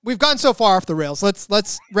 All right. We've gone so far off the rails.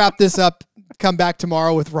 Let's wrap this up. Come back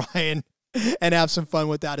tomorrow with Ryan and have some fun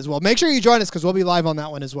with that as well. Make sure you join us because we'll be live on that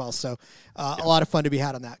one as well. So a lot of fun to be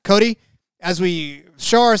had on that. Cody, as we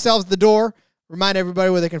show ourselves the door, remind everybody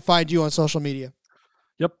where they can find you on social media.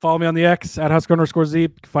 Yep. Follow me on the X at Husker_Z. You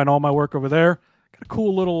can find all my work over there. Got a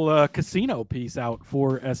cool little casino piece out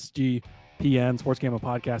for SGPN,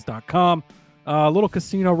 sportsgamblingpodcast.com. A little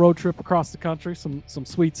casino road trip across the country. Some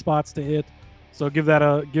sweet spots to hit. So give that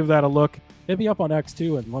a look. Hit me up on X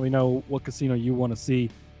too and let me know what casino you want to see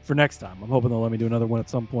for next time. I'm hoping they'll let me do another one at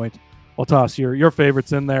some point. I'll toss your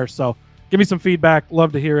favorites in there. So give me some feedback.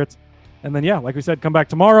 Love to hear it. And then, yeah, like we said, come back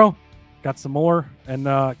tomorrow. Got some more. And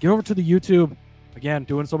get over to the YouTube. Again,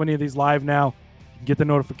 doing so many of these live now. You can get the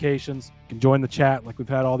notifications. You can join the chat like we've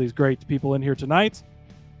had all these great people in here tonight.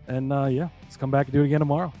 And, yeah, let's come back and do it again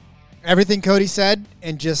tomorrow. Everything Cody said,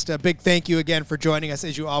 and just a big thank you again for joining us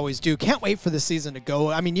as you always do. Can't wait for the season to go.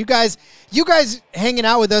 I mean, you guys hanging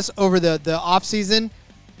out with us over the off season,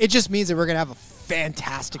 it just means that we're gonna have a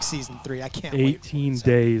fantastic season 3. I can't wait. 18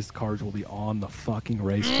 days, cars will be on the fucking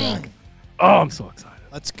racetrack. Oh, I'm so excited.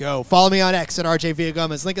 Let's go. Follow me on X at RJ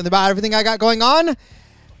Villagomez. Link in the bio. Everything I got going on,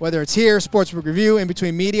 whether it's here, Sportsbook Review, in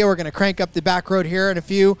between media. We're gonna crank up the back road here in a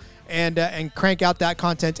few, and crank out that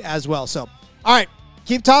content as well. So, all right.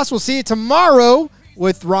 Keep toss. We'll see you tomorrow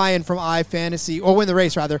with Ryan from iFantasy, or Win the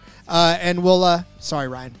Race, rather. And we'll, sorry,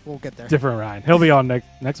 Ryan. We'll get there. Different Ryan. He'll be on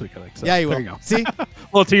next week, I think. So yeah, he will. There you go. See?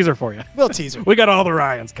 Little teaser for you. Little teaser. We got all the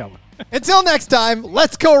Ryans coming. Until next time,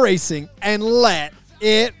 let's go racing and let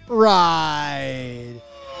it ride.